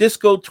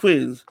Disco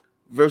Twins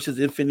versus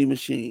Infinity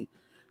Machine.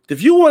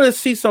 If you want to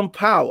see some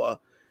power,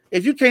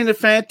 if you came to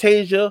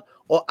Fantasia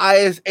or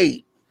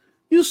IS8,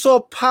 you saw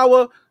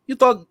power. You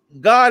thought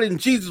God and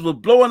Jesus were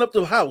blowing up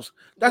the house.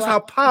 That's how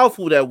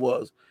powerful that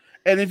was.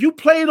 And if you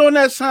played on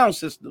that sound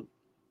system,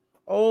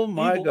 oh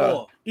my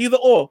God. Either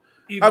or.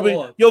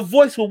 Your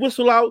voice will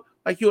whistle out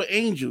like you're an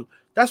angel.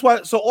 That's why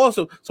it's so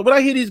awesome. So when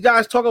I hear these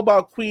guys talk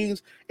about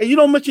Queens and you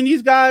don't mention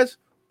these guys,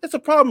 it's a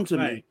problem to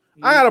me.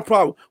 Yeah. I got a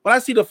problem. When I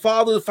see the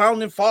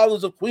founding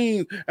fathers of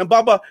Queens and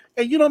blah, blah,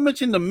 and you don't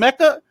mention the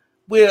Mecca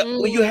where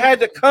you had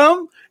to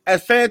come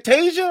as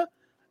Fantasia,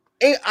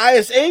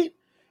 IS8,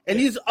 and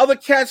these other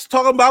cats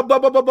talking about blah,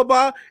 blah, blah, blah,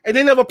 blah, and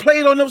they never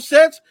played on them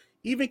sets.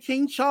 Even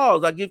King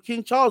Charles, I give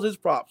King Charles his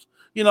props.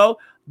 You know,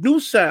 new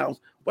sounds.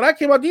 When I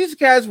came out, these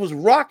guys was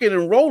rocking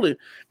and rolling,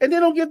 and they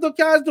don't give the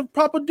guys the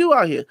proper due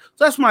out here.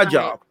 So that's my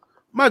job.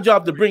 My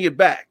job to bring it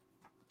back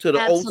to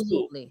the old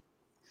school.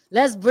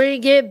 Let's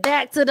bring it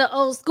back to the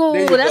old school.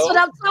 That's what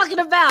I'm talking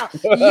about.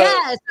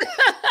 Yes.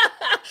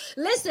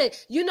 Listen,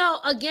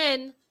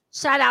 again,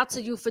 shout out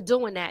to you for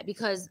doing that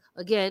because,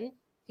 again,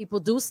 people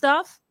do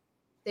stuff.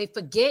 They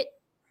forget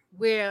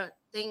where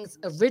things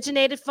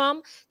originated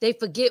from. They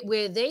forget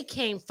where they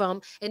came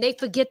from, and they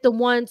forget the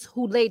ones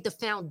who laid the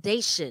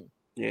foundation.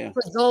 Yeah.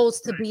 For those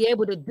to be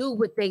able to do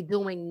what they're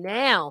doing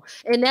now.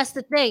 And that's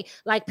the thing.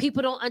 Like,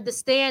 people don't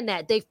understand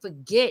that. They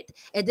forget.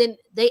 And then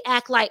they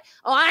act like,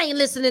 oh, I ain't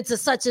listening to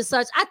such and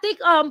such. I think,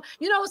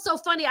 what's so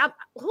funny?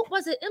 Who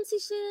was it? MC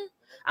Shan?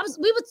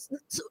 We were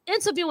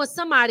interviewing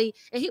somebody,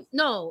 and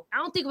I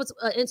don't think it was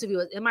an interview.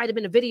 It might have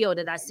been a video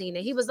that I seen.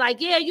 And he was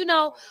like, yeah,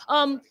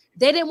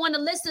 they didn't want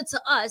to listen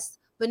to us.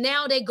 But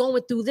now they're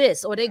going through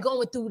this or they're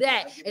going through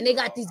that. And they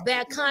got these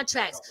bad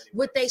contracts.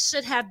 What they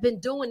should have been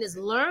doing is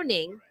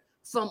learning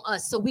from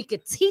us so we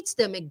could teach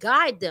them and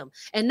guide them.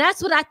 And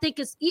that's what I think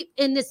is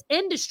in this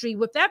industry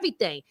with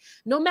everything.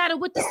 No matter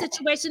what the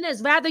situation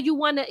is, rather you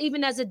want to,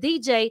 even as a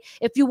DJ,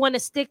 if you want to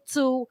stick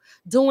to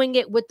doing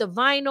it with the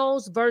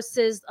vinyls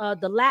versus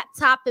the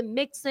laptop and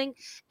mixing,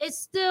 it's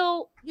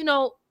still,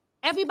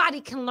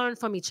 everybody can learn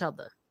from each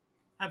other.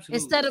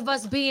 Absolutely. Instead of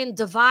us being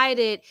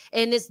divided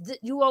and it's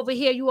you over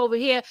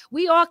here,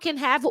 we all can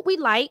have what we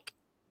like.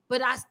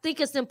 But I think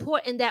it's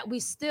important that we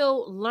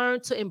still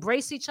learn to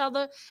embrace each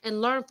other and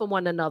learn from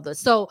one another.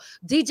 So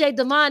DJ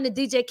Divine and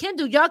DJ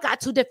Kendu, y'all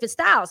got two different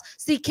styles.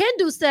 See,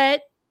 Kendu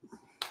said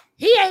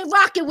he ain't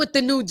rocking with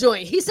the new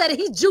joint. He said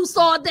he juice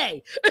all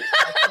day.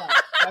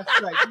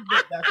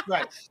 That's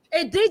right.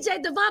 And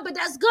DJ Divine, but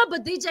that's good.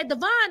 But DJ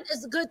Divine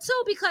is good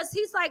too because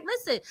he's like,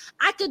 listen,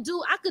 I could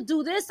do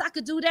this, I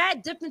could do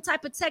that, different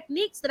type of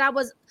techniques that I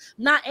was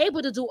not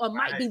able to do or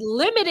might be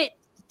limited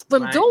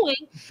from doing,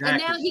 and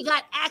now he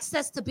got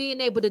access to being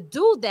able to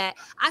do that.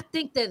 I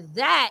think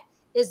that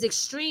is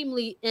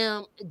extremely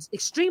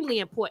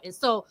important.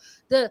 So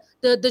the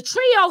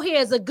trio here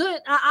is a good.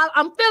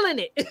 I'm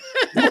feeling it.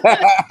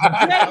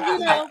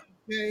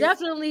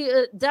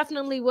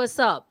 Definitely. What's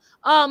up?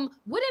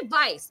 What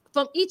advice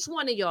from each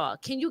one of y'all?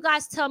 Can you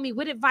guys tell me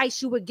what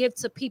advice you would give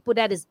to people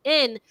that is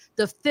in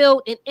the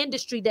field and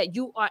industry that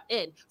you are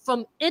in,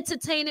 from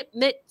entertainment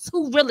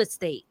to real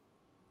estate?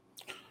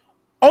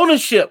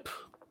 Ownership.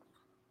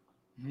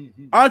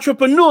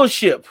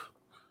 Entrepreneurship,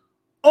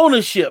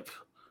 ownership,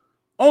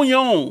 own your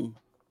own.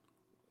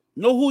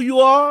 Know who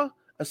you are,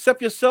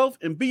 accept yourself,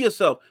 and be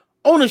yourself.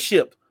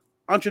 Ownership,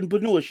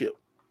 entrepreneurship.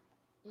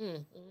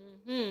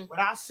 What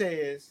I say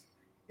is,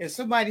 if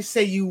somebody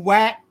say you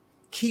whack,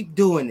 keep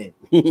doing it,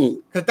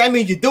 because that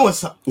means you're doing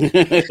something.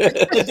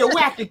 If you're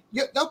whack,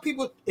 those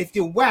people, if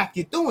you're whack,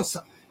 you're doing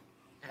something.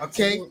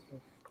 Okay,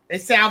 absolutely. They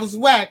say I was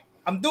whack,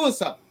 I'm doing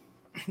something.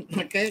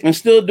 Okay, and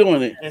still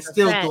doing it. And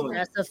still doing it.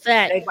 That's a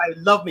fact. Everybody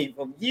love me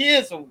for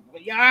years, so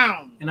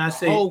young. And I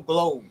say whole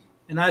globe.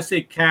 And I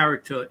say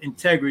character,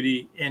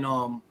 integrity,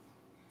 and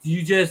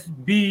you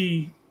just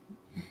be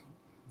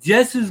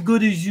just as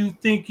good as you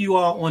think you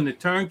are on the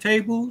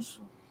turntables.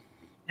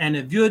 And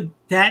if you're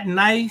that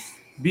nice,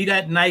 be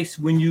that nice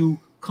when you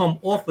come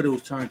off of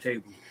those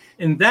turntables.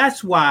 And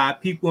that's why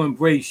people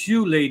embrace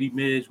you, Lady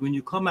Miz, when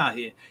you come out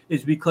here.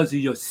 It's because of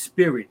your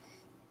spirit.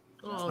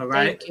 All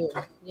right. Thank you.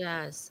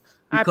 Yes.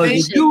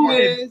 Because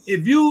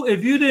if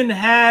you didn't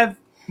have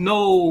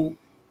no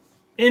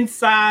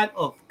inside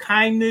of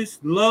kindness,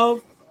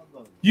 love,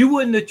 you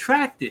wouldn't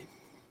attract it.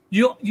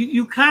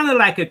 You kind of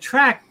like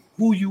attract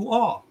who you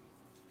are.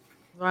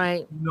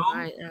 Right.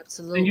 Right,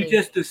 absolutely. And you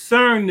just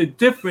discern the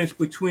difference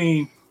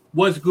between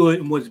what's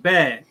good and what's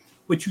bad.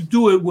 but you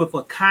do it with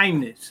a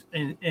kindness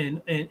and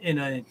an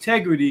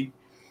integrity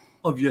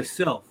of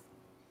yourself.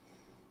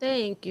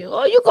 Thank you.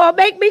 Oh, you gonna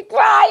make me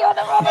cry on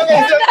the road.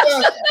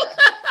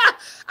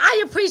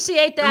 I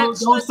appreciate that.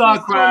 Don't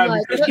start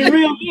crying. It's the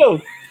real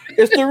deal.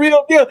 It's the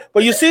real deal.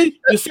 But you see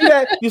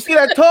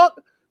that talk?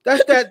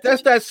 That's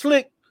that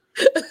slick,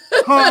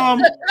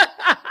 calm,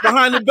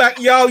 behind the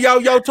back,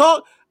 yo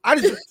talk. I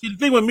just see the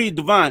thing with me,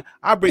 Divine.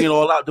 I bring it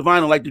all out.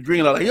 Divine don't like to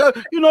dream. Like, yo,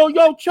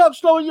 Chuck,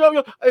 slow,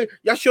 yo. Hey,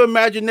 y'all should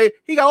imagine that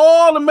he got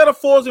all the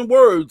metaphors and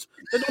words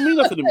that don't mean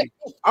nothing to me.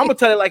 I'm gonna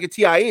tell it like a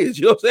T.I. is.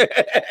 You know what I'm saying?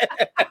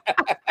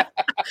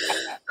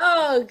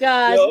 Oh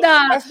gosh,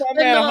 nah, that's my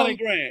man.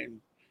 $100,000.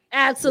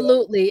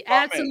 Absolutely.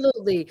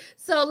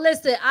 So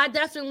listen, I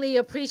definitely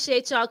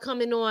appreciate y'all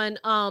coming on.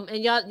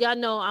 And y'all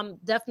know I'm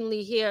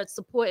definitely here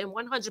supporting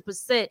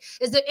 100%.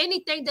 Is there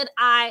anything that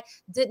I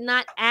did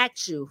not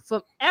ask you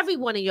from every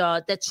one of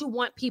y'all that you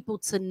want people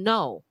to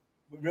know?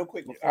 Real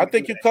quick, I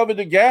think you covered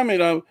the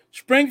gamut.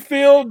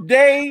 Springfield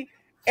Day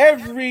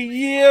every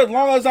year, as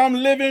long as I'm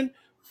living,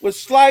 with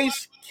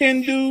Slice,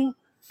 Kendu,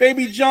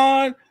 Baby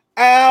John,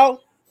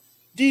 Al,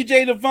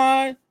 DJ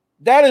Divine.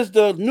 That is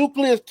the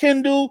nucleus,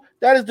 Kendu.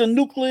 That is the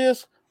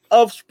nucleus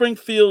of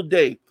Springfield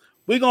Day.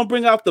 We're going to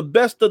bring out the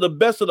best of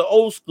the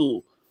old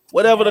school.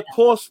 Whatever the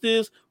cost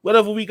is,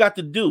 whatever we got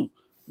to do.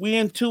 We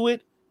into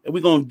it, and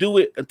we're going to do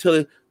it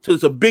until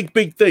it's a big,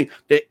 big thing.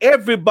 That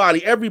every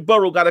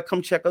borough got to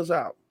come check us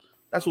out.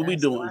 That's what we're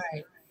doing.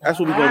 Right. That's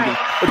what we're going to do.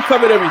 But we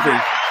covered everything.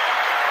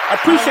 I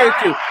appreciate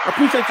you. I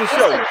appreciate your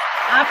show.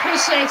 I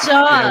appreciate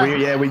y'all.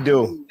 Yeah, we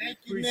do. Thank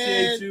you,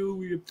 appreciate you.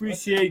 We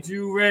appreciate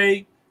you,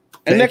 Ray.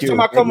 And next time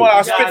I come on,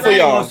 I'll spit for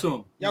y'all.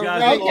 Awesome.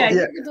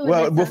 Yeah.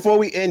 Well, before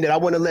we end it, I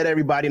want to let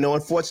everybody know,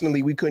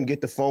 unfortunately, we couldn't get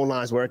the phone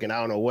lines working.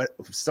 I don't know what,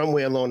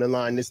 somewhere along the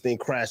line, this thing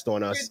crashed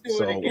on us.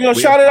 So you know,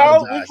 shout it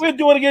out. We'll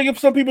do it again. Give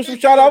some people some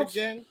shout outs.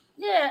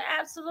 Yeah,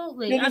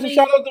 absolutely. You give some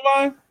shout outs,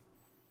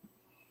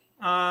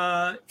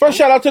 Divine? First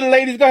shout out to the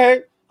ladies. Go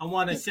ahead. I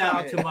want to shout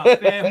out to my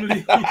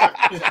family.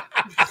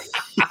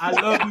 I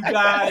love you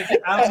guys.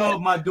 I don't know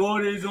if my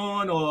daughter is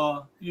on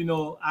or,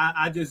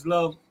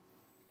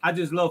 I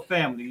just love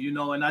family,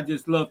 and I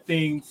just love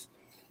things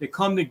that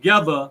come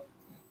together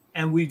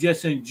and we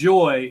just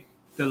enjoy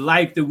the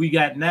life that we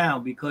got now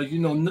because,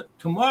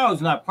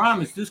 tomorrow's not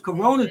promised. This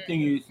corona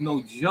thing is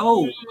no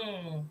joke,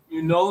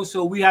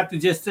 so we have to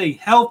just stay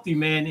healthy,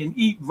 man, and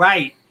eat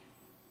right,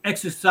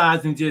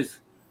 exercise, and just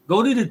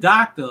go to the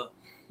doctor,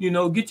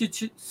 get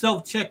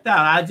yourself checked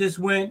out. I just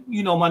went,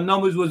 my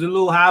numbers was a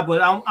little high,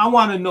 but I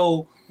want to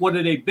know, what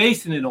are they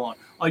basing it on?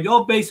 Are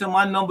y'all basing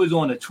my numbers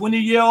on a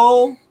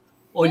 20-year-old?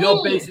 Or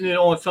you're basing it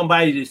on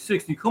somebody that's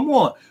 60. Come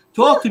on,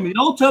 talk to me.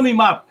 Don't tell me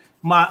my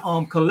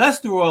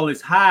cholesterol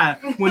is high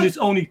when it's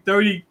only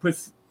 30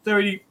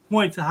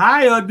 points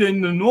higher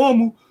than the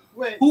normal.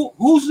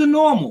 Who's the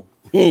normal?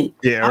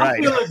 Yeah, right.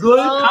 I'm feeling good.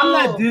 I'm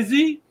not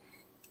dizzy.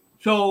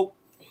 So,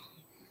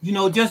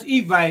 just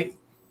eat right,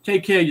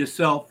 take care of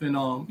yourself, and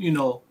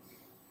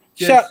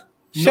just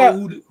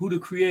know who the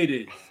creator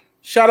is.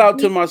 Shout out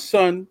to my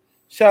son.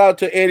 Shout out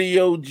to Eddie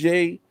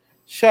O.J.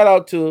 Shout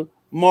out to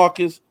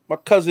Marcus. My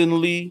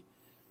cousin Lee.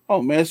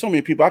 Oh man, so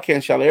many people. I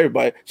can't shout out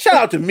everybody. Shout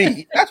out to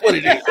me. That's what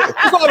it is.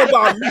 It's all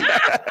about me.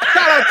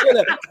 Shout out to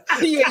the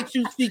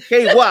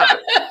CHUCKY.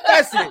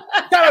 That's it.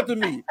 Shout out to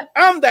me.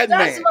 I'm that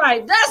man.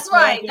 That's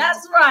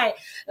right.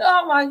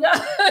 Oh my God.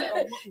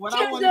 What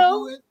I want to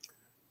do is,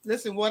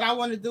 listen, what I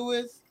want to do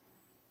is,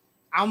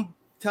 I'm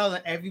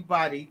telling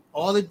everybody,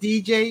 all the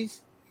DJs,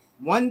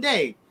 one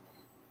day,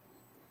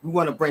 we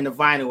want to bring the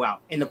vinyl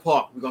out in the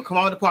park. We're going to come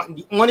out of the park. And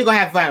you're only going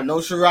to have vinyl. No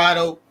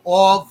Serato,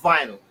 all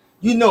vinyl.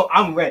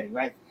 I'm ready,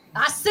 right?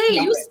 I see.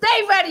 You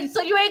stay ready,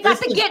 so you ain't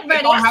got to get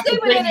ready. I see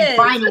what it is.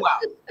 Vinyl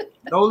out.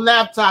 No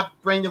laptop,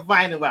 bring the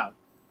vinyl out.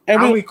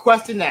 And I'm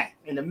requesting that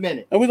in a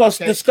minute. And we're going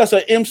to discuss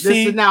an MC.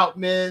 Listen out,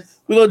 Miz.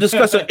 We're going to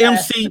discuss an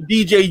MC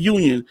DJ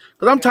union.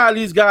 Because I'm tired of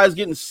these guys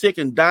getting sick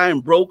and dying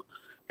broke.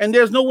 And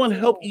there's no one to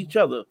help each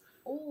other.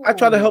 Ooh. I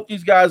try to help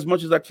these guys as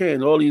much as I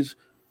can. All these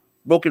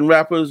broken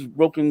rappers,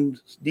 broken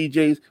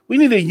DJs. We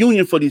need a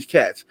union for these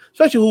cats,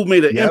 especially who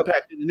made an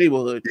impact in the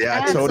neighborhood.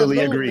 Yeah, I totally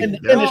agree. In the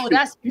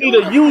industry. We need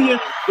a union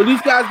when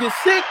these guys get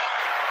sick.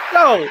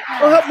 Yo,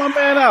 go help my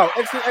man out.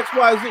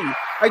 XYZ.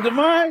 Like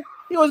Divine,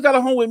 he always got a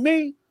home with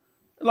me.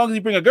 As long as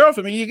you bring a girl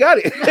for me, you got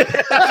it.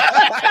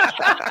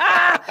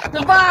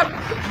 Divine,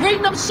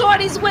 bring them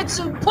shorties with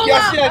you. Pull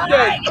up. Yes.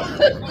 Right?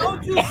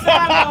 Don't you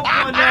sign off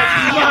on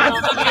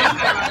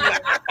that.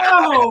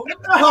 No.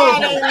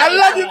 I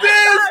love you,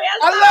 Biz.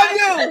 I love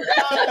you.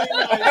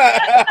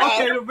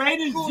 Okay, the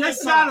ratings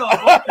just shot off.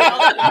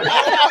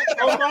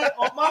 Okay.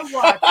 On my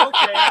watch.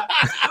 Okay.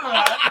 All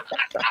right.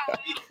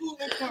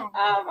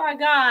 Oh my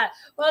God.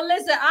 Well,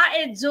 listen,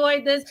 I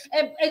enjoyed this.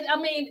 And I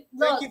mean,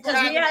 look,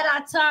 because we had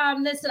our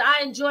time. Listen,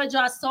 I enjoyed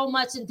y'all so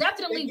much. And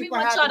definitely we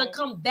want y'all to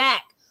come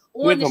back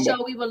on the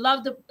show. We would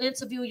love to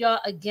interview y'all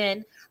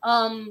again.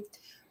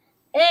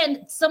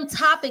 and some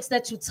topics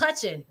that you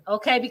touching,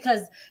 okay?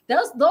 Because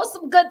those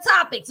some good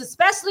topics,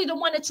 especially the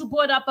one that you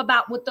brought up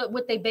about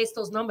what they base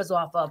those numbers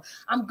off of.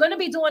 I'm gonna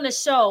be doing a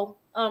show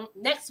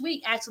next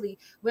week, actually,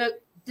 where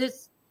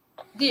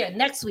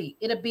next week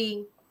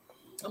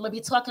I'm going to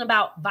be talking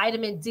about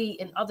vitamin D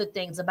and other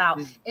things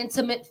about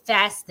intermittent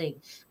fasting.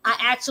 I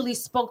actually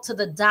spoke to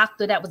the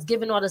doctor that was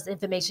giving all this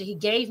information. He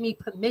gave me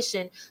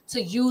permission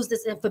to use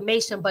this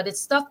information, but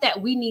it's stuff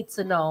that we need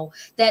to know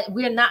that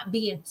we're not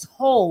being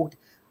told.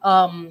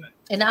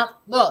 And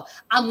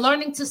I'm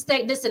learning to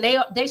stay. Listen,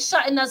 they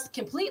shutting us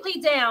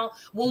completely down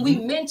when we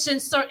mention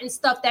certain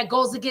stuff that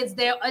goes against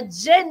their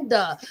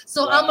agenda.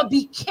 So I'm going to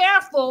be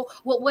careful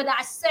with what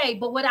I say.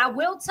 But what I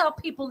will tell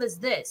people is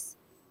this.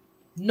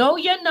 Know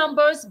your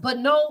numbers, but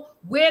know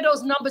where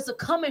those numbers are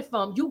coming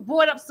from. You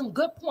brought up some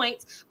good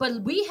points, but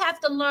we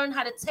have to learn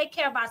how to take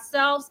care of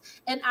ourselves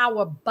and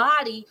our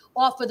body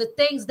off of the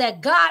things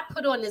that God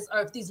put on this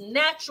earth, these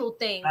natural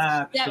things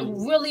that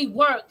really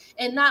work,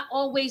 and not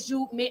always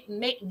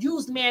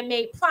use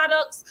man-made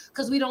products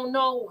because we don't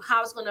know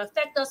how it's going to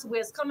affect us,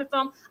 where it's coming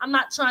from. I'm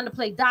not trying to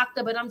play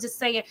doctor, but I'm just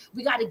saying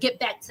we got to get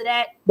back to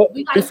that. But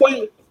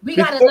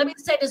let me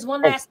say this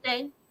one last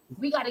thing.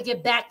 We got to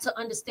get back to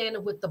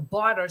understanding what the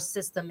barter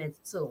system is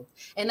too.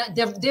 And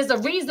there's a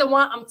reason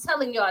why I'm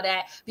telling y'all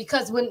that,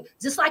 because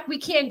just like we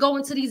can't go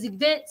into these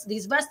events,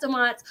 these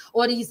restaurants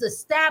or these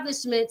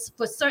establishments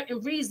for certain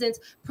reasons,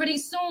 pretty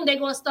soon they're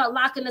going to start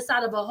locking us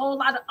out of a whole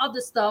lot of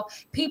other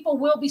stuff. People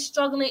will be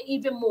struggling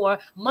even more.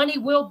 Money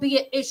will be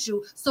an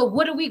issue. So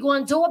what are we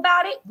going to do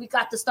about it? We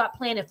got to start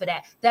planning for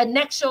that. That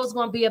next show is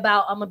going to be I'm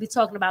going to be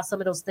talking about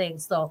some of those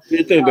things. So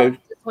baby.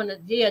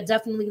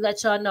 Definitely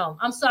let y'all know.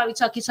 I'm sorry,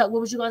 Chucky Chuck.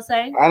 What was you going to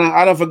say?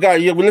 I don't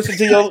forgot. Yeah, we listened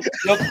to your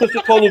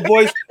Christian Cole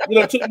voice.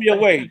 Took me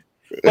away.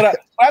 But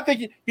I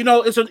think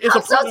it's a. I'm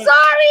so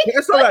sorry.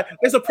 It's all right.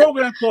 It's a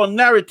program called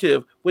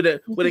Narrative with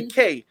a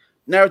K.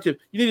 Narrative.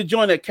 You need to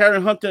join that.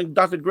 Karen Hunter and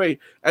Dr. Gray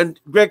and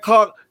Greg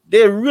Clark.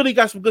 They really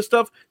got some good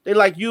stuff. They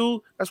like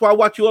you. That's why I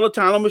watch you all the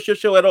time. I don't miss your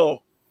show at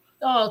all.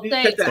 Oh,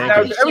 thanks.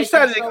 Every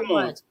Saturday, come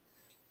on.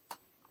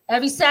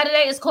 Every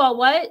Saturday is called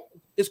what?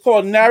 It's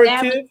called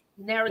Narrative.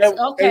 Narrative.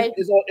 Okay.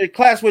 It's a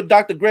class with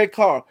Dr. Greg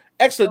Clark.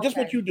 Excellent. Okay. Just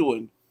what you're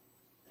doing.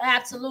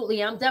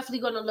 Absolutely. I'm definitely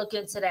going to look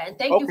into that. And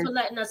thank you for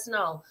letting us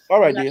know. All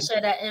right, dear.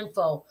 Share that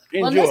info.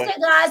 Enjoy. Well,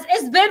 listen, guys,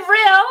 it's been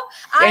real.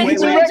 I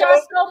enjoyed y'all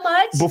so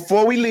much.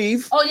 Before we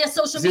leave. Oh, yeah,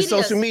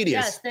 social media.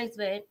 Yes, thanks,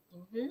 babe.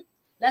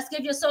 Let's give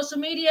your social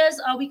medias.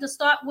 We can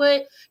start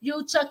with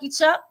you, Chucky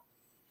Chuck.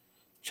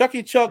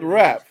 Chucky Chuck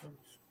Rap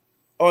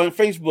on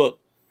Facebook.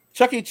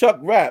 Chucky Chuck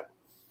Rap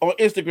on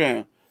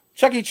Instagram.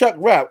 Chucky Chuck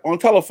Rap on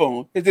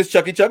telephone. Is this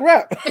Chucky Chuck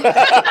Rap?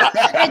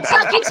 And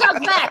Chucky Chuck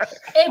Rap.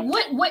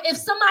 If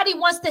somebody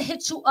wants to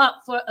hit you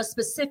up for a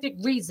specific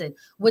reason,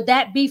 would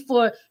that be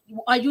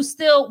are you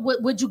still,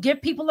 would you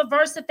give people a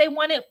verse if they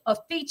wanted a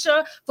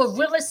feature for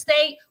real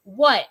estate?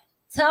 What?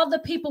 Tell the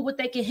people what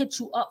they can hit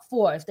you up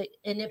for. If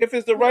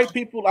it's the right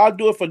people, I'll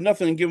do it for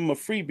nothing and give them a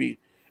freebie.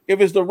 If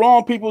it's the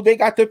wrong people, they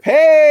got to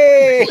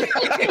pay.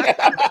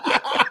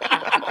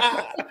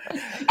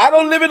 I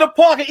don't live in the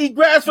park and eat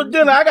grass for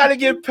dinner. I got to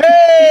get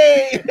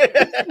paid.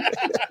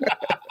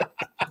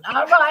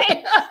 All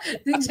right.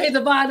 DJ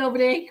Devon over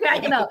there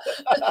cracking up.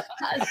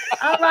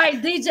 All right,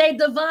 DJ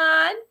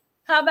Devon,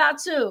 how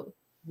about you?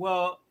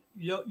 Well,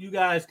 you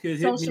guys could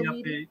hit me up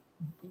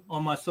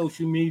on my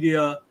social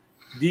media,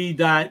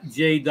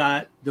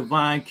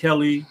 d.j.Devon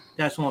Kelly.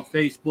 That's on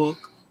Facebook.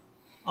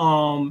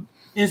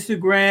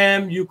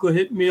 Instagram, you could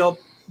hit me up,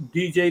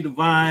 DJ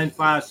Devon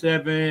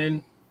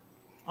 57.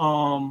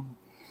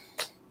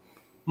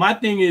 My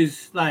thing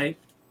is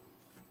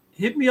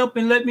hit me up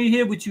and let me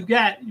hear what you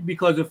got,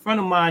 because a friend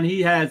of mine,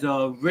 he has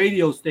a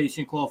radio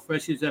station called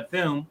Freshers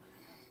FM,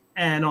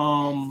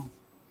 and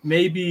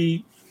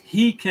maybe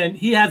he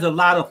has a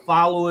lot of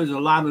followers, a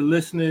lot of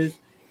listeners,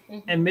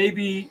 and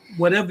maybe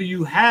whatever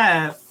you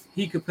have,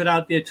 he could put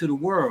out there to the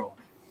world.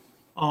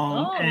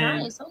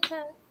 Nice,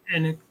 okay.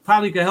 And it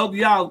probably could help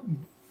you out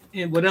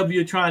in whatever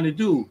you're trying to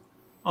do.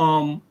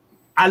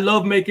 I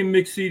love making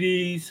mix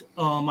CDs.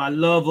 I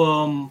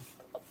love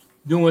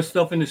doing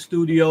stuff in the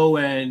studio,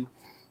 and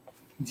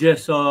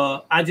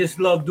I just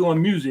love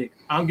doing music.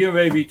 I'm getting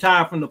ready to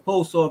retire from the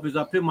post office.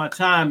 I put my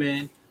time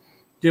in,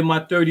 did my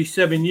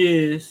 37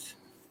 years,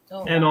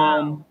 and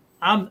I'm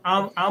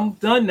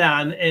done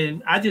now,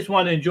 and I just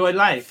want to enjoy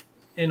life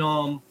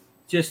and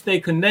just stay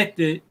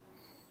connected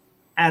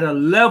at a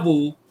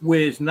level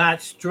where it's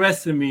not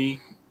stressing me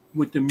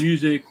with the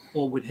music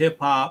or with hip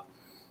hop.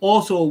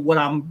 Also,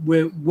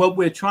 what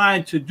we're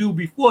trying to do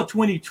before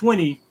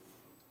 2020,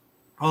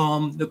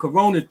 the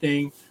Corona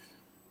thing,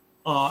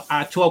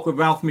 I talked with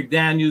Ralph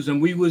McDaniels,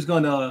 and we was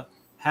gonna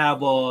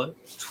have a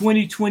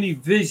 2020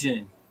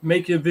 vision,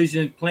 make your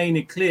vision plain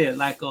and clear,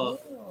 like a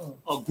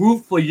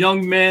group for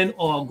young men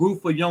or a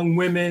group for young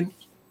women,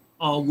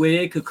 where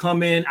they could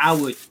come in. I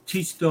would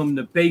teach them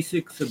the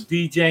basics of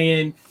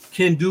DJing.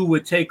 Kendu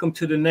would take them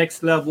to the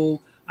next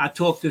level. I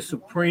talked to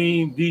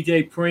Supreme,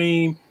 DJ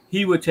Preem.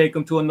 He would take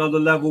them to another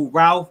level.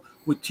 Ralph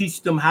would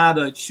teach them how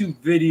to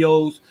shoot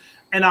videos.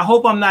 And I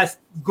hope I'm not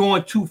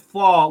going too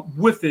far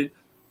with it,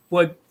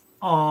 but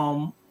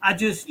I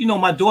just,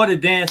 my daughter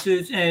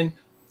dances, and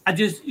I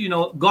just,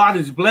 God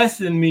is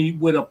blessing me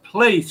with a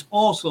place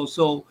also.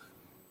 So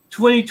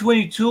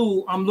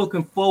 2022, I'm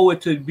looking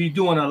forward to be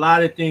doing a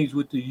lot of things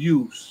with the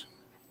youth,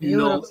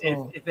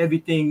 if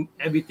everything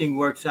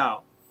works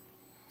out.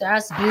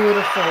 That's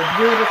beautiful. I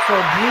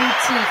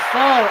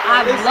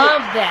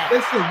love that.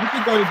 Listen, you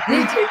can go to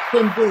DJ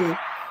Kendu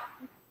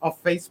on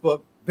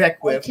Facebook,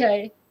 Beckwith.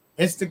 Okay.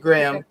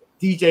 Instagram,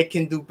 DJ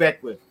Kendu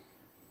Beckwith.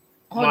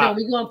 Hold on,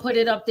 we're going to put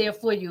it up there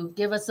for you.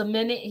 Give us a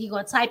minute. He's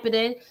going to type it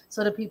in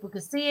so that people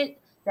can see it.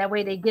 That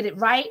way they get it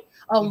right.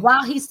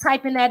 While he's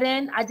typing that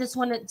in, I just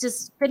want to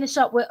just finish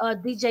up with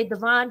DJ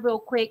Divine real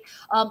quick.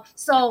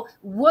 So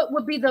what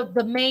would be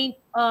the main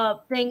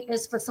thing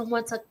is for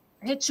someone to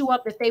hit you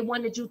up if they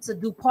wanted you to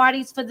do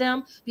parties for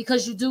them,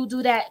 because you do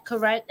that,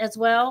 correct, as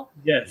well?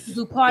 Yes. You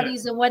do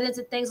parties and weddings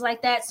and things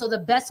like that. So the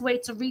best way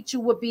to reach you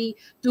would be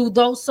through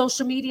those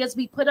social medias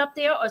we put up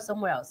there or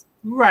somewhere else?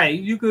 Right.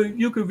 You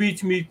could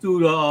reach me through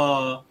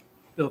the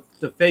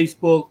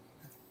Facebook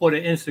or the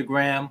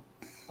Instagram.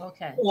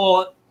 Okay.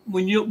 Or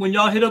when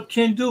y'all hit up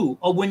Kendu,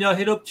 or when y'all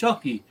hit up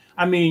Chucky.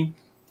 I mean,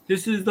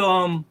 this is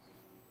the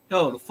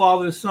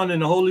Father, the Son,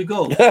 and the Holy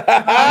Ghost.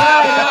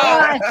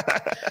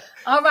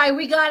 All right,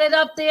 we got it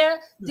up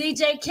there.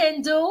 DJ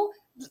Kendu,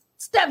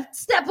 step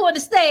on the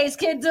stage,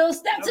 Kendu.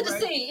 Step to the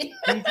scene.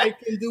 DJ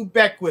Kendu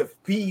Beckwith,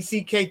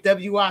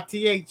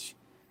 Beckwirth.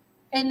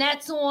 And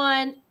that's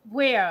on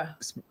where?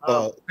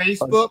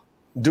 Facebook.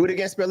 Do it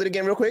again. Spell it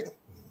again real quick.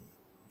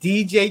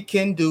 DJ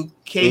Kendu,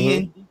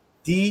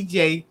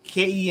 DJ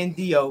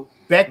Kendo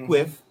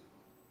Beckwith,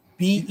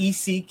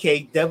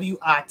 BECKWITH.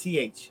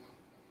 BECKWITCH.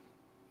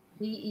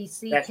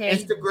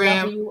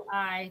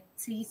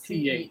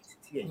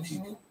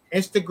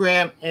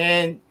 Instagram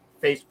and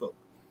Facebook.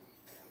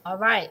 All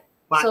right.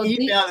 My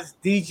email is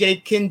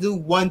DJ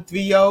Kendu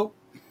 130.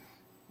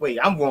 Wait,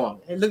 I'm wrong.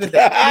 Hey, look at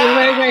that.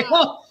 Wait.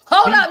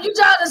 Hold up. You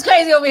driving us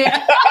crazy over here.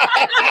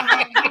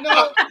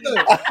 Look.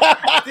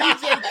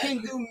 DJ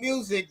Kendu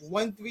Music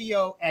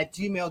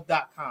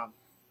 130@gmail.com.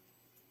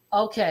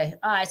 Okay.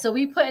 All right. So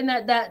we putting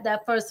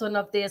that first one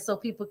up there so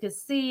people can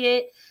see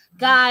it.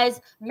 Guys,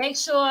 make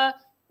sure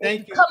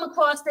if you come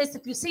across this,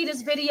 if you see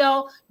this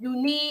video, you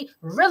need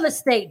real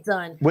estate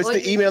done. What's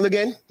the email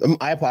again?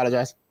 I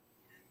apologize.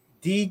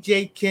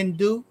 DJ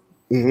Kendu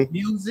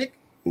Music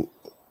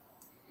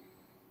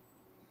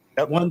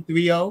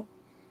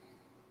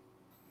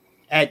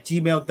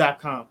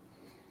 130@gmail.com.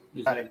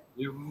 Is that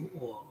 0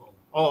 or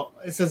O? Oh,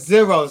 it's a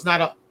 0. It's not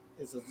a.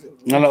 It's a 0.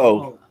 Not an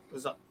O.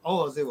 It's a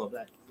O or 0.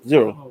 Black.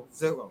 0.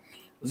 0.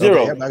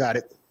 Okay, I got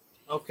it.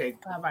 Okay.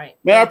 All right.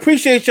 Man, I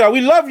appreciate y'all.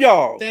 We love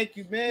y'all. Thank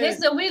you, man.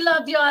 Listen, we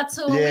love y'all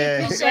too. Yeah.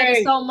 We appreciate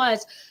it so much.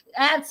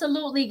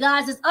 Absolutely,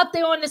 guys. It's up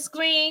there on the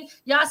screen.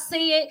 Y'all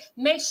see it.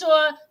 Make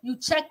sure you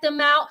check them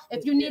out.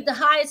 If you need to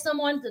hire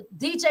someone to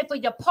DJ for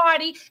your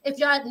party, if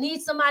y'all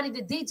need somebody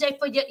to DJ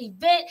for your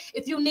event,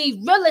 if you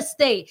need real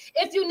estate,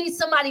 if you need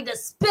somebody to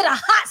spit a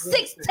hot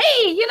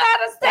 16, you know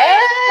what I'm saying?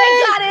 They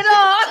got it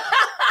all.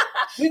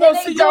 We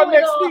gonna see y'all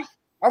next week.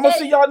 I'm gonna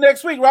see y'all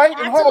next week, right?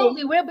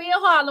 Absolutely, we'll be in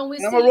Harlem.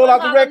 I'm gonna roll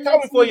out the red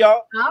carpet for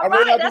y'all. All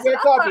right, that's red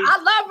carpet. I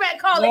love red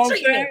carpet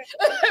treatment.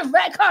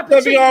 Red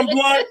carpet treatment.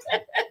 Blood,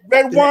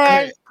 red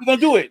wine. We're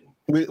gonna do it.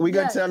 We're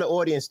gonna tell the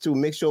audience too.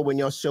 Make sure when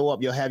y'all show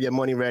up, you'll have your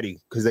money ready,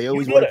 because they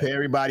always want to pay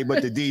everybody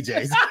but the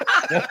DJs.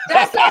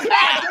 That's a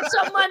fact. Get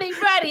your money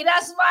ready.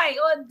 That's right.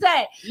 On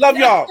that. Love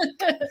y'all.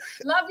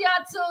 Love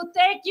y'all too.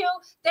 Thank you.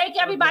 Thank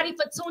everybody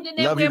for tuning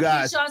in. We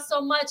appreciate y'all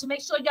so much.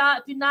 Make sure y'all,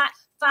 if you're not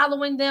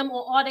following them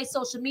on all their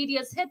social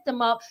medias, hit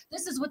them up.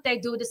 This is what they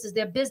do. This is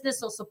their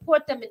business. So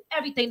support them in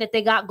everything that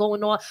they got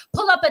going on.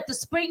 Pull up at the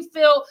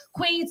Springfield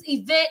Queens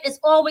event. It's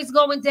always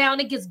going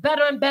down. It gets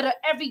better and better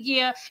every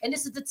year. And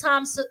this is the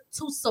time to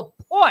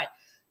support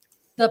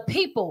the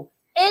people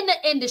in the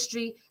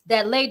industry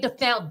that laid the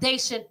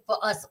foundation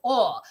for us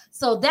all.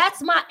 So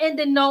that's my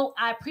ending note.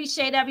 I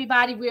appreciate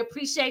everybody. We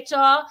appreciate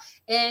y'all.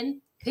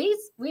 And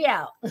peace. We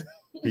out.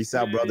 Peace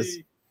out, brothers.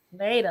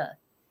 Later.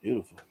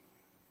 Beautiful.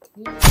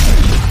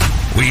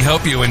 We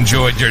hope you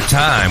enjoyed your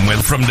time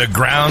with From the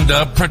Ground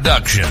Up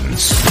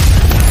Productions.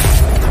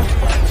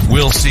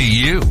 We'll see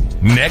you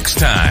next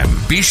time.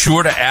 Be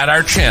sure to add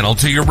our channel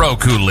to your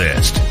Roku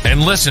list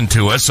and listen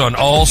to us on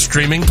all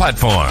streaming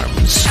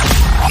platforms.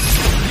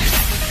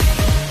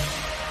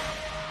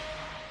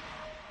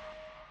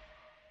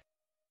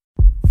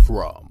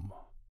 From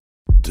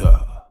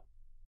the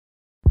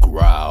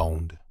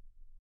ground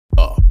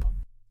up.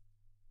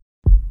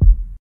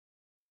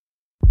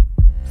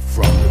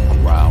 From the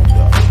ground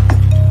up.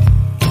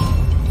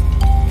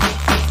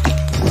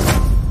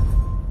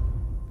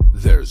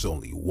 There's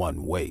only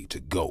one way to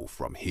go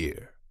from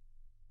here.